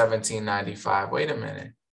 born 1795. Wait a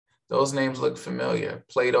minute, those names look familiar.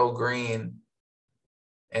 Plato Green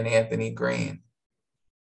and Anthony Green.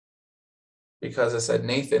 Because it said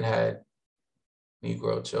Nathan had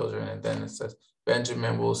Negro children, and then it says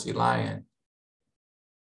Benjamin Woolsey Lyon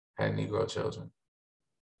had Negro children.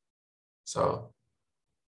 So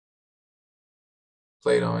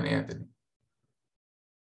Plato and Anthony.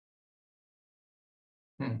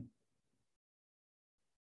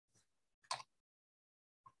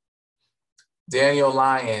 Daniel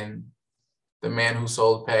Lyon, the man who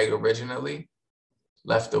sold Peg originally,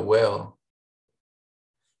 left a will.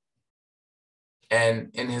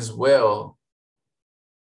 And in his will,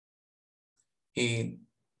 he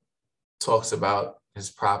talks about his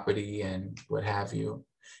property and what have you.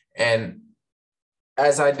 And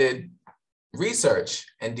as I did research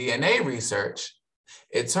and DNA research,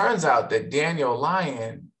 it turns out that Daniel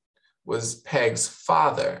Lyon was Peg's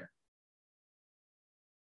father.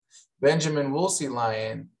 Benjamin Woolsey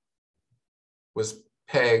Lyon was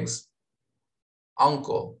Peg's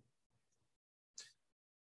uncle.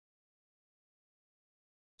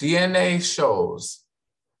 DNA shows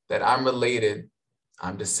that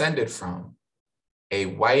I'm descended from a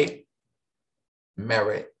white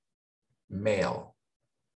Merritt male,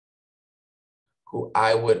 who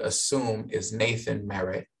I would assume is Nathan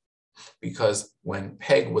Merritt, because when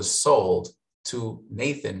Peg was sold to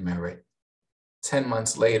Nathan Merritt, 10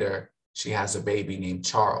 months later, she has a baby named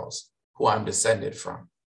Charles, who I'm descended from.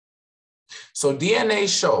 So DNA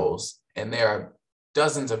shows, and there are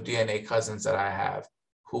dozens of DNA cousins that I have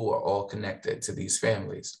who are all connected to these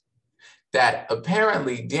families, that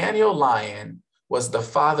apparently Daniel Lyon was the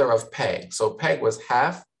father of Peg. So Peg was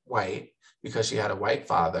half white because she had a white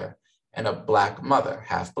father and a black mother,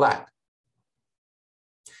 half black.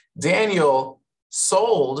 Daniel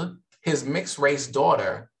sold his mixed race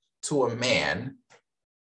daughter to a man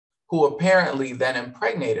who apparently then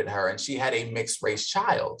impregnated her, and she had a mixed race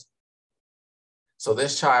child. So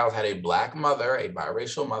this child had a black mother, a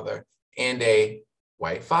biracial mother, and a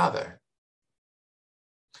white father.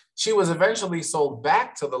 She was eventually sold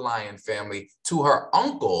back to the Lyon family to her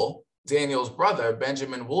uncle, Daniel's brother,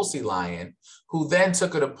 Benjamin Woolsey Lyon, who then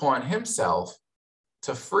took it upon himself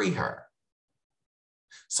to free her.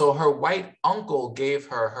 So her white uncle gave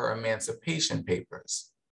her her emancipation papers.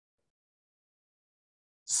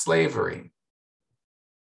 Slavery,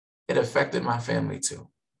 it affected my family too.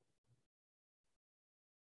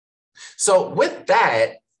 So with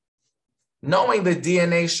that, knowing the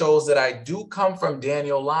DNA shows that I do come from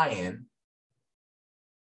Daniel Lyon,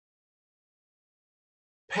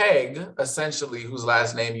 Peg, essentially, whose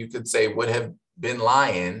last name you could say would have been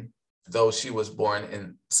Lyon, though she was born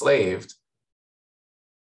enslaved,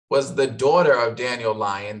 was the daughter of Daniel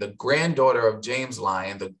Lyon, the granddaughter of James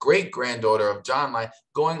Lyon, the great-granddaughter of John Lyon,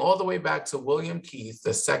 going all the way back to William Keith,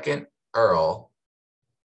 the second Earl,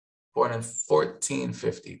 born in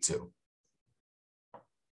 1452.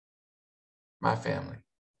 My family.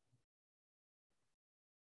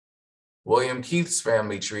 William Keith's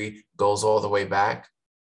family tree goes all the way back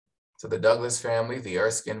to the Douglas family, the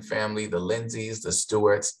Erskine family, the Lindsays, the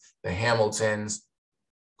Stuarts, the Hamiltons,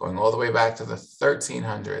 going all the way back to the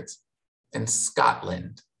 1300s in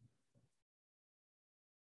Scotland.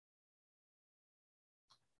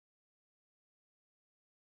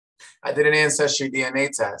 I did an ancestry DNA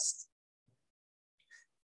test.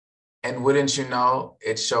 And wouldn't you know,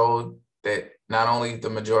 it showed that not only the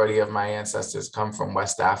majority of my ancestors come from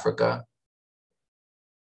West Africa,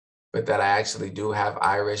 but that I actually do have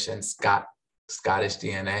Irish and Scottish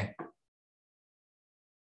DNA.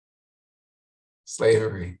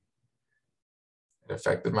 Slavery. It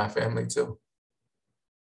affected my family too.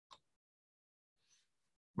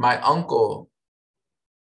 My uncle,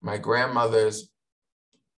 my grandmother's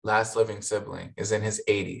last living sibling, is in his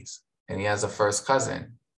 80s, and he has a first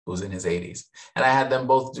cousin who's in his 80s. And I had them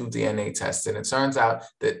both do DNA tests, and it turns out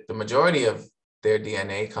that the majority of their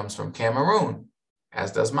DNA comes from Cameroon,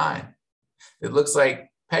 as does mine. It looks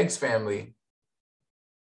like Peg's family,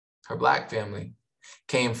 her Black family,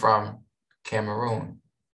 came from Cameroon.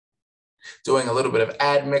 Doing a little bit of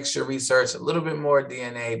admixture research, a little bit more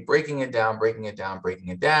DNA, breaking it down,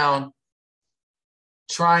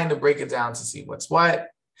 trying to break it down to see what's what.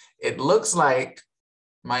 It looks like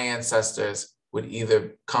my ancestors would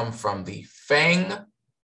either come from the Fang,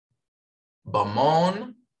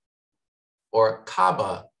 Bamon, or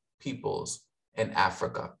Kaba peoples in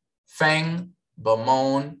Africa. Fang,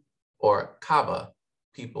 Bamon, or Kaba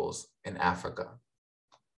peoples in Africa.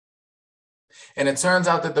 And it turns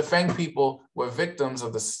out that the Fang people were victims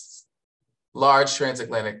of the large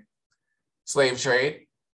transatlantic slave trade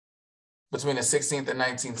between the 16th and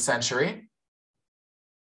 19th century.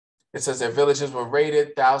 It says their villages were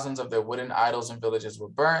raided, thousands of their wooden idols and villages were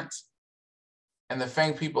burnt. And the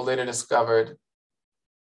Fang people later discovered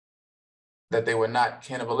that they were not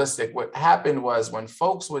cannibalistic. What happened was when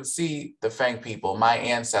folks would see the Fang people, my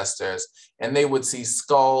ancestors, and they would see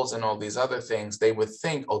skulls and all these other things, they would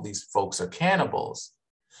think, oh, these folks are cannibals.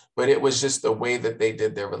 But it was just the way that they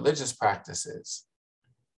did their religious practices.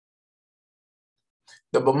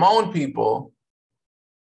 The Bamon people,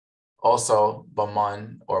 also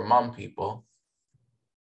Bamon or Mum people,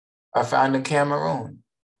 are found in Cameroon.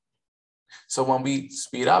 So when we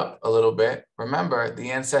speed up a little bit, remember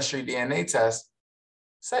the ancestry DNA test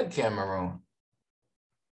said Cameroon.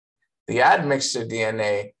 The admixture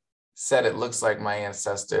DNA said it looks like my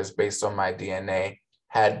ancestors, based on my DNA,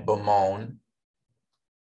 had Bamon.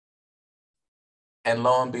 And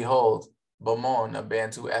lo and behold, Bamon, a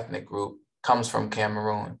Bantu ethnic group, comes from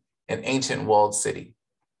Cameroon, an ancient walled city,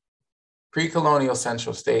 pre-colonial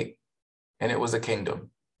central state, and it was a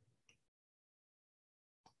kingdom.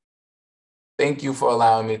 Thank you for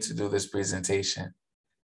allowing me to do this presentation.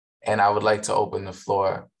 And I would like to open the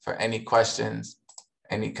floor for any questions,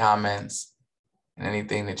 any comments, and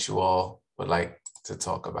anything that you all would like to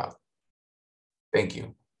talk about. Thank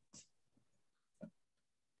you.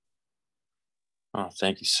 Oh,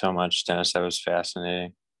 thank you so much, Dennis. That was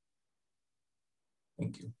fascinating.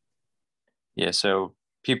 Thank you. Yeah, so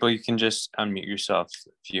people, you can just unmute yourself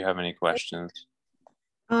if you have any questions.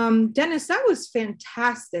 Dennis, that was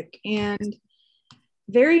fantastic and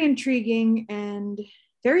very intriguing and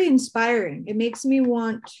very inspiring. It makes me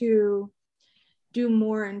want to do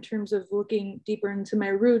more in terms of looking deeper into my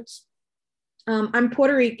roots. I'm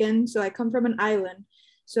Puerto Rican, so I come from an island,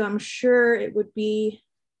 so I'm sure it would be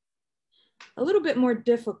a little bit more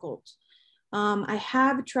difficult. I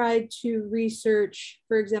have tried to research,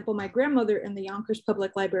 for example, my grandmother in the Yonkers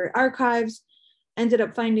Public Library archives, ended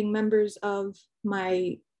up finding members of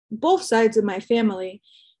both sides of my family.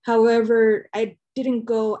 However, I didn't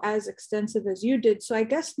go as extensive as you did. So I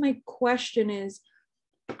guess my question is,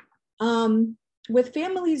 with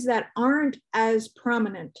families that aren't as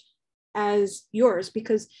prominent as yours,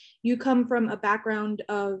 because you come from a background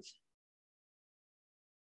of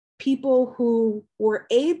people who were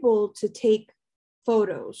able to take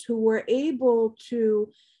photos, who were able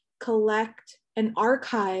to collect and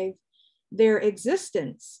archive their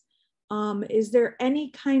existence. Is there any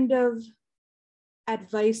kind of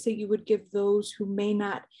advice that you would give those who may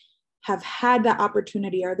not have had that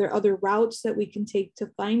opportunity? Are there other routes that we can take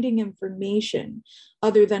to finding information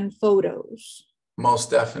other than photos?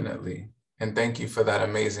 Most definitely. And thank you for that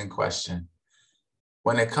amazing question.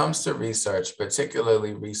 When it comes to research,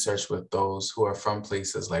 particularly research with those who are from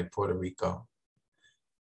places like Puerto Rico,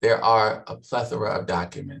 there are a plethora of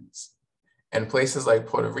documents. And places like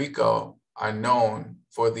Puerto Rico are known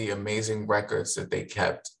for the amazing records that they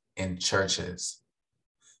kept in churches.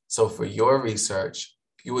 So for your research,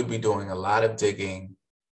 you would be doing a lot of digging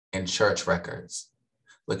in church records,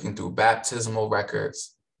 looking through baptismal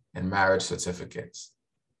records and marriage certificates.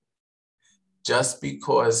 Just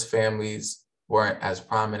because families weren't as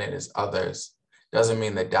prominent as others doesn't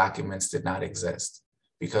mean that documents did not exist,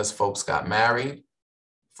 because folks got married,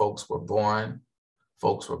 folks were born,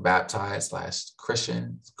 folks were baptized /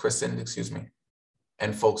 christened,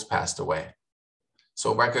 and folks passed away.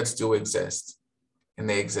 So records do exist, and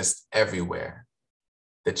they exist everywhere.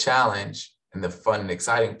 The challenge and the fun and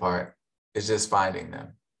exciting part is just finding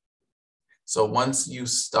them. So once you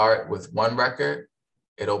start with one record,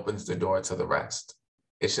 it opens the door to the rest.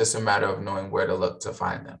 It's just a matter of knowing where to look to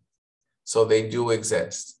find them. So they do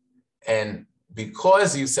exist. And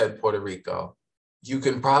because you said Puerto Rico, you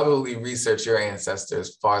can probably research your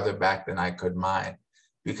ancestors farther back than I could mine,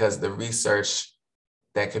 because the research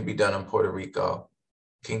that can be done in Puerto Rico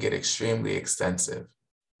can get extremely extensive.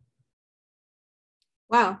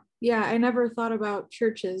 Wow. Yeah, I never thought about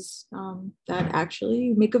churches. That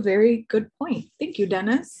actually make a very good point. Thank you,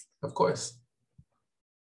 Dennis. Of course.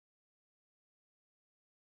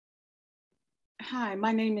 Hi,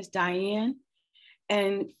 my name is Diane.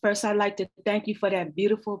 And first, I'd like to thank you for that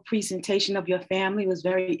beautiful presentation of your family. It was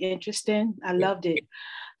very interesting. I loved it.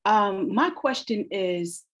 My question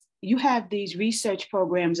is, you have these research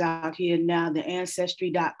programs out here now, the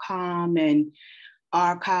Ancestry.com and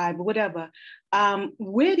Archive, whatever.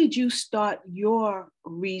 Where did you start your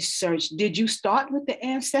research? Did you start with the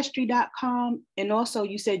Ancestry.com? And also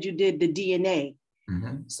you said you did the DNA.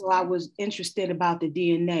 Mm-hmm. So I was interested about the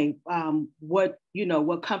DNA. What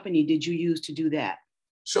company did you use to do that?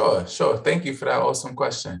 Sure. Thank you for that awesome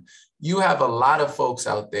question. You have a lot of folks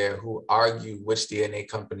out there who argue which DNA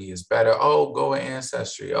company is better. Oh, go with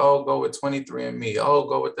Ancestry. Oh, go with 23andMe. Oh,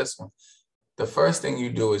 go with this one. The first thing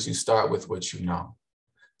you do is you start with what you know.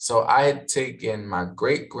 So I had taken my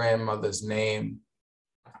great-grandmother's name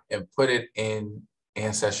and put it in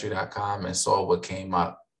Ancestry.com and saw what came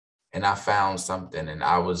up. And I found something and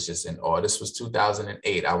I was just in awe. This was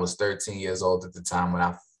 2008. I was 13 years old at the time when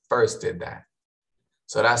I first did that.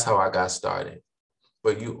 So that's how I got started.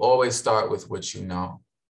 But you always start with what you know.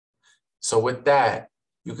 So with that,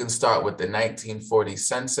 you can start with the 1940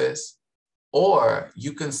 census, or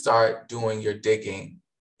you can start doing your digging,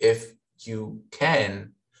 if you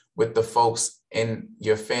can, with the folks in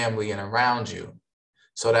your family and around you.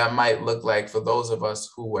 So that might look like, for those of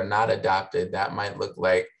us who were not adopted, that might look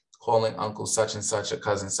like calling uncle such and such or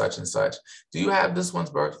cousin such and such. Do you have this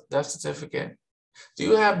one's death certificate? Do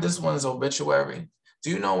you have this one's obituary? Do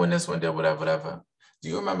you know when this one did whatever? Do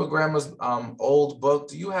you remember grandma's old book?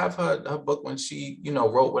 Do you have her book when she,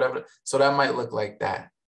 wrote whatever? So that might look like that.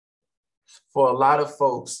 For a lot of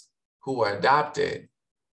folks who are adopted,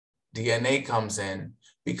 DNA comes in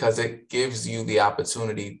because it gives you the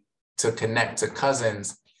opportunity to connect to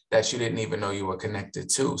cousins that you didn't even know you were connected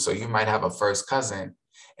to. So you might have a first cousin,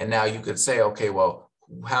 and now you could say, okay, well,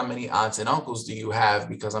 how many aunts and uncles do you have?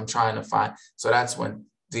 Because I'm trying to find. So that's when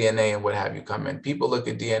DNA and what have you come in. People look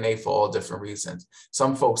at DNA for all different reasons.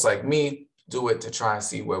 Some folks like me do it to try and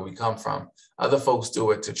see where we come from. Other folks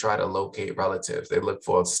do it to try to locate relatives. They look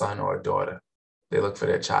for a son or a daughter. They look for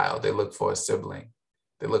their child. They look for a sibling.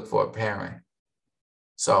 They look for a parent.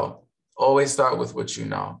 So always start with what you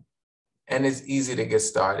know. And it's easy to get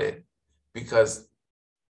started because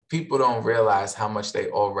people don't realize how much they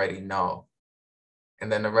already know. And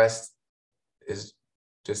then the rest is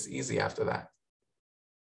just easy after that.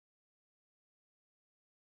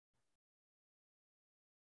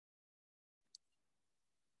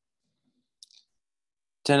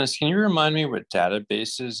 Dennis, can you remind me what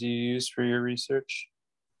databases you use for your research?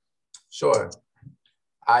 Sure.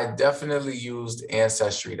 I definitely used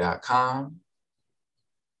Ancestry.com.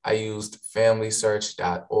 I used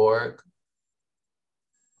FamilySearch.org.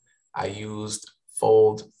 I used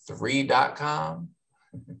Fold3.com.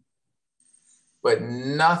 But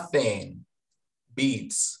nothing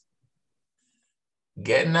beats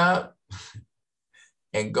getting up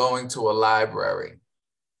and going to a library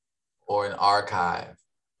or an archive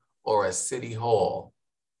or a city hall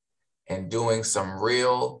and doing some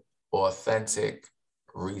real, authentic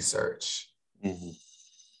research. Mm-hmm.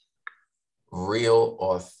 Real,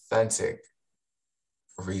 authentic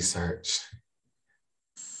research.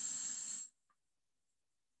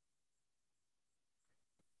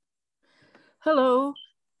 Hello.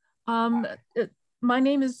 my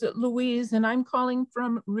name is Louise, and I'm calling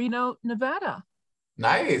from Reno, Nevada.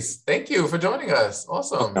 Nice. Thank you for joining us.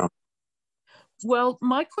 Awesome. Well,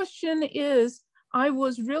 my question is, I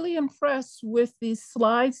was really impressed with the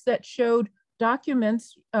slides that showed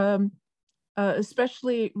documents,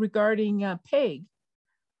 especially regarding Peg.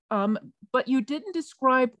 But you didn't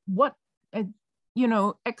describe what,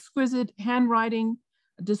 exquisite handwriting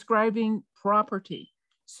describing property.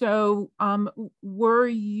 So were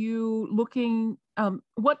you looking,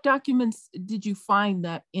 what documents did you find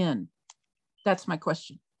that in? That's my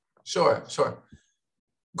question. Sure.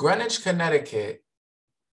 Greenwich, Connecticut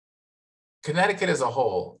as a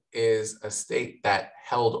whole is a state that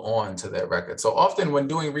held on to their record. So often when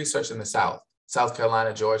doing research in the South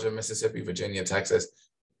Carolina, Georgia, Mississippi, Virginia, Texas,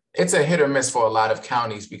 it's a hit or miss for a lot of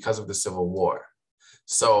counties because of the Civil War.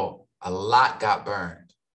 So a lot got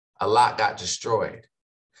burned, a lot got destroyed.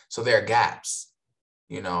 So there are gaps,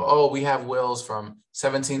 we have wills from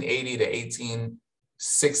 1780 to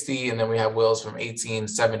 1860, and then we have wills from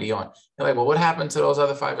 1870 on. You're like, well, what happened to those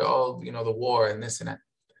other 5? The war and this and that.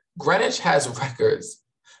 Greenwich has records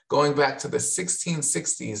going back to the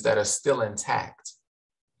 1660s that are still intact,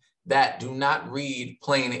 that do not read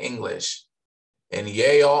plain English. And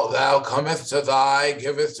yea, all thou cometh to thy,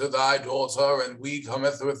 giveth to thy daughter, and we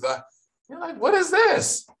cometh with thy. You're like, what is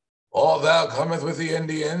this? All thou cometh with the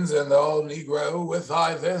Indians, and thou Negro with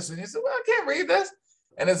thy this. And you say, well, I can't read this.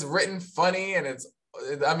 And it's written funny, and it's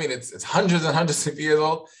hundreds and hundreds of years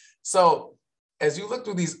old. So as you look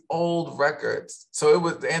through these old records, so it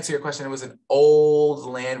was, to answer your question, it was an old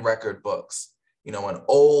land record books, an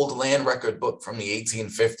old land record book from the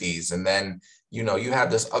 1850s. And then, you have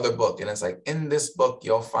this other book, and it's like, in this book,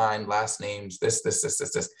 you'll find last names, this.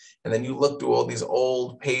 And then you look through all these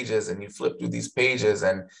old pages, and you flip through these pages,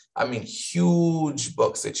 and huge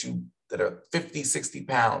books that are 50, 60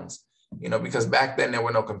 pounds, because back then there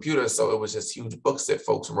were no computers. So it was just huge books that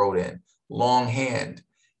folks wrote in longhand,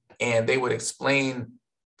 and they would explain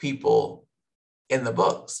people in the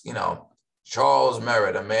books, Charles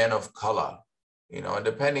Merritt, a man of color, and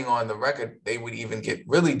depending on the record, they would even get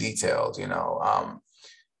really detailed,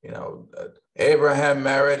 Abraham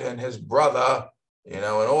Merritt and his brother, and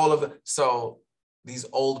all of it. So these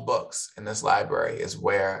old books in this library is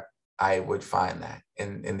where I would find that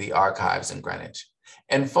in the archives in Greenwich.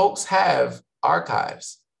 And folks have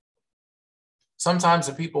archives. Sometimes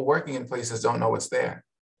the people working in places don't know what's there.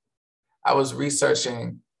 I was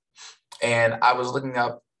researching, and I was looking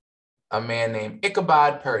up a man named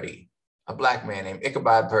Ichabod Purdy, a Black man named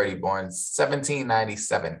Ichabod Purdy, born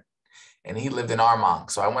 1797. And he lived in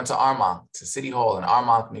Armonk. So I went to Armonk, to City Hall in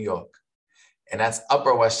Armonk, New York. And that's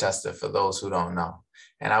Upper Westchester for those who don't know.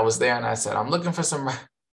 And I was there, and I said, I was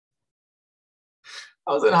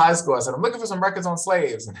in high school. I said, I'm looking for some records on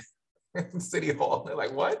slaves in City Hall. They're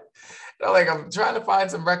like, what? They're like, I'm trying to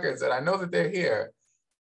find some records, and I know that they're here.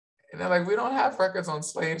 And they're like, we don't have records on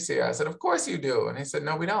slaves here. I said, of course you do. And they said,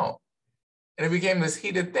 no, we don't. And it became this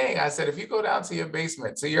heated thing. I said, if you go down to your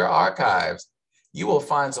basement, to your archives, you will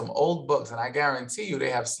find some old books. And I guarantee you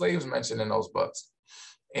they have slaves mentioned in those books.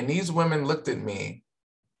 And these women looked at me,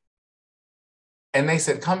 and they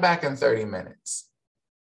said, come back in 30 minutes.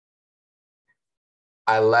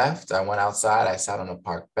 I left, I went outside, I sat on a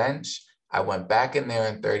park bench. I went back in there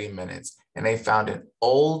in 30 minutes, and they found an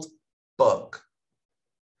old book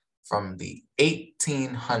from the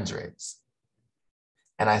 1800s.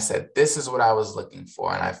 And I said, this is what I was looking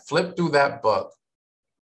for. And I flipped through that book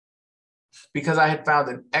because I had found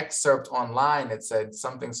an excerpt online that said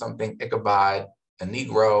something, Ichabod, a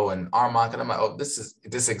Negro, and Armonk. And I'm like, oh,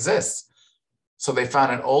 this exists. So they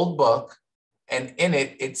found an old book, and in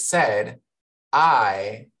it, it said,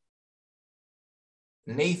 I,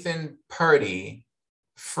 Nathan Purdy,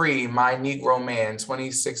 free my Negro man,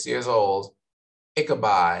 26 years old,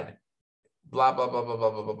 Ichabod, blah, blah, blah, blah,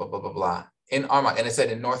 blah, blah, blah, blah, blah, blah, in Armonk. And it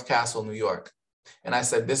said in North Castle, New York. And I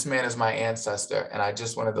said, this man is my ancestor. And I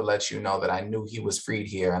just wanted to let you know that I knew he was freed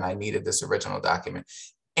here, and I needed this original document.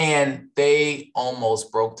 And they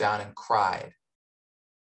almost broke down and cried.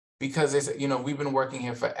 Because they said, we've been working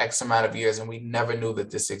here for X amount of years, and we never knew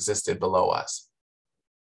that this existed below us.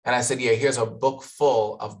 And I said, yeah, here's a book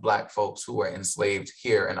full of Black folks who were enslaved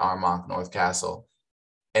here in Armonk, North Castle,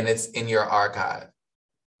 and it's in your archive.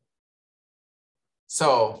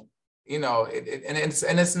 So,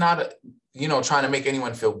 it's not, trying to make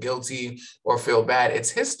anyone feel guilty or feel bad.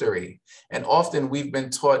 It's history. And often we've been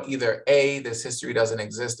taught either A, this history doesn't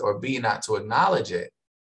exist, or B, not to acknowledge it.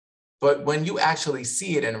 But when you actually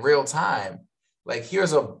see it in real time, like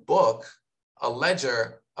here's a book, a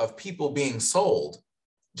ledger of people being sold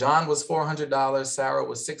John was $400, Sarah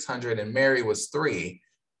was $600, and Mary was $300.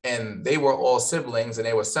 And they were all siblings and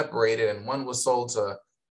they were separated, and one was sold to,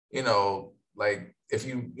 like if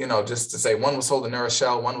just to say one was sold to New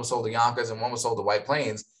Rochelle, one was sold to Yonkers, and one was sold to White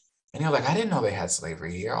Plains. And you're like, I didn't know they had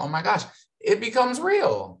slavery here. Oh my gosh, it becomes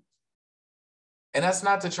real. And that's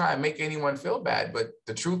not to try and make anyone feel bad, but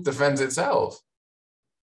the truth defends itself.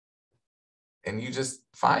 And you just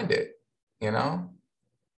find it,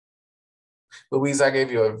 Louise, I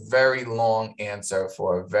gave you a very long answer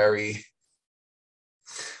for a very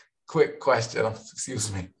quick question.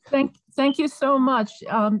 Excuse me. Thank you so much.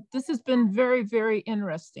 This has been very, very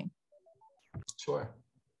interesting. Sure.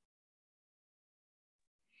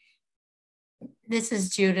 This is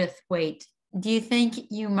Judith Waite. Do you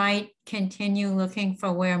think you might continue looking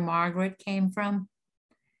for where Margaret came from?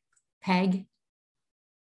 Peg?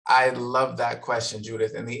 I love that question,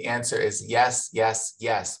 Judith. And the answer is yes, yes,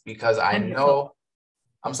 yes, because I Wonderful. know,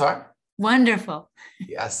 I'm sorry? Wonderful.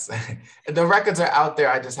 Yes. The records are out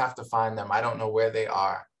there. I just have to find them. I don't know where they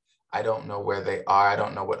are. I don't know where they are. I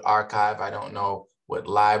don't know what archive. I don't know what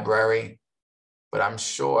library, but I'm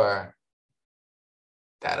sure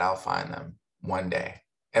that I'll find them one day.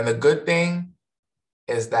 And the good thing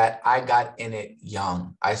is that I got in it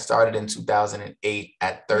young. I started in 2008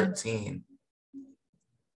 at 13.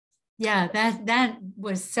 Yeah, that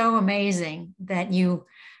was so amazing that you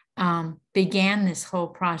began this whole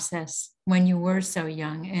process when you were so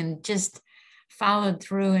young and just followed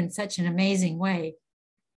through in such an amazing way.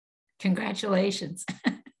 Congratulations.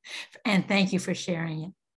 And thank you for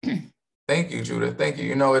sharing it. Thank you, Judith. Thank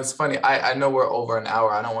you. It's funny. I know we're over an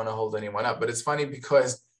hour. I don't want to hold anyone up, but it's funny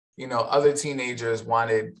because, other teenagers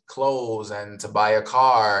wanted clothes and to buy a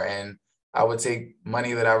car, and I would take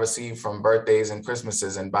money that I received from birthdays and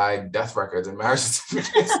Christmases and buy death records and marriage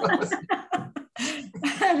certificates.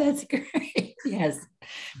 That's great. Yes.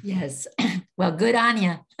 Yes. Well, good on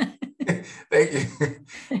you. Thank you.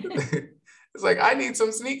 It's like, I need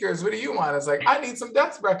some sneakers. What do you want? It's like, I need some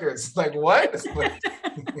death records. It's like, what?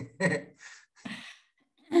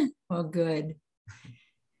 Well, good.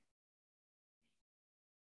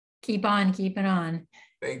 Keep on keeping on.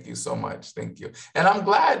 Thank you so much. Thank you. And I'm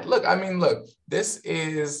glad, look, this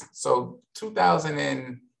is,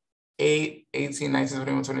 2008, 18, 19,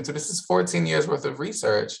 21, 22, this is 14 years worth of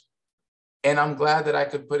research. And I'm glad that I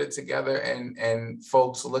could put it together and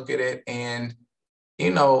folks look at it and,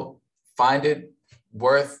 find it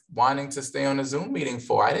worth wanting to stay on a Zoom meeting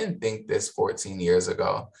for. I didn't think this 14 years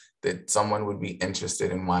ago that someone would be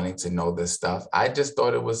interested in wanting to know this stuff. I just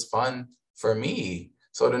thought it was fun for me.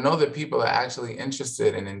 So to know that people are actually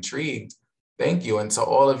interested and intrigued, thank you. And to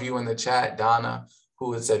all of you in the chat, Donna,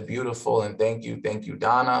 who has said beautiful, and thank you,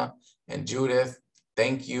 Donna, and Judith,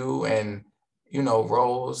 thank you, and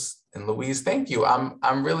Rose and Louise, thank you.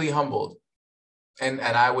 I'm really humbled. And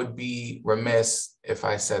I would be remiss if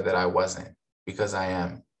I said that I wasn't, because I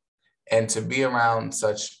am. And to be around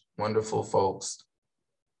such wonderful folks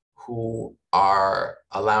who are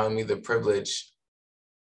allowing me the privilege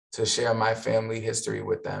to share my family history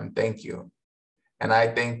with them, thank you. And I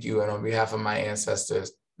thank you, and on behalf of my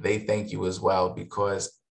ancestors, they thank you as well,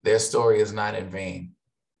 because their story is not in vain.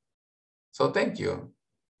 So thank you.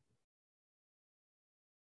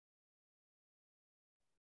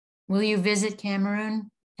 Will you visit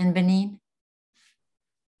Cameroon and Benin?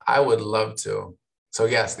 I would love to. So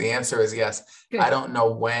yes, the answer is yes. Good. I don't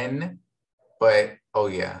know when, but oh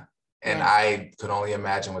yeah. And yeah. I could only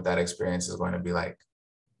imagine what that experience is going to be like.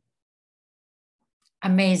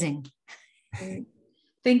 Amazing.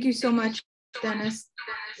 Thank you so much, Dennis.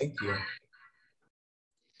 Thank you.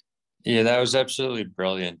 Yeah, that was absolutely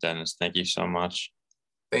brilliant, Dennis. Thank you so much.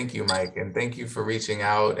 Thank you, Mike. And thank you for reaching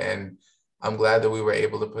out. And I'm glad that we were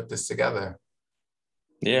able to put this together.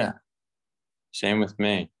 Yeah, same with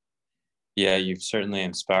me. Yeah, you've certainly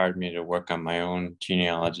inspired me to work on my own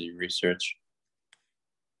genealogy research.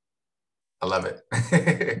 I love it.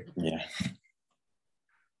 Yeah.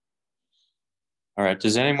 All right,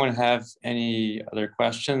 does anyone have any other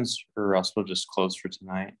questions, or else we'll just close for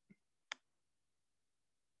tonight?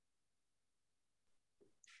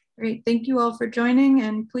 Great, thank you all for joining,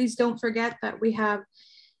 and please don't forget that we have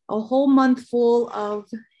a whole month full of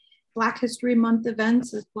Black History Month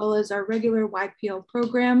events, as well as our regular YPL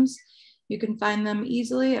programs. You can find them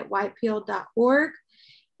easily at ypl.org.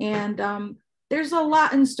 And there's a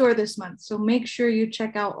lot in store this month, so make sure you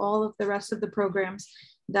check out all of the rest of the programs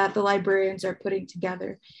that the librarians are putting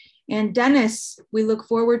together. And Dennis, we look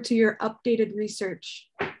forward to your updated research.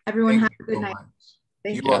 Everyone have a good night.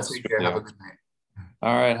 Thank you. You all take care. Have a good night.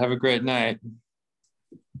 All right, have a great night.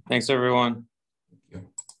 Thanks, everyone.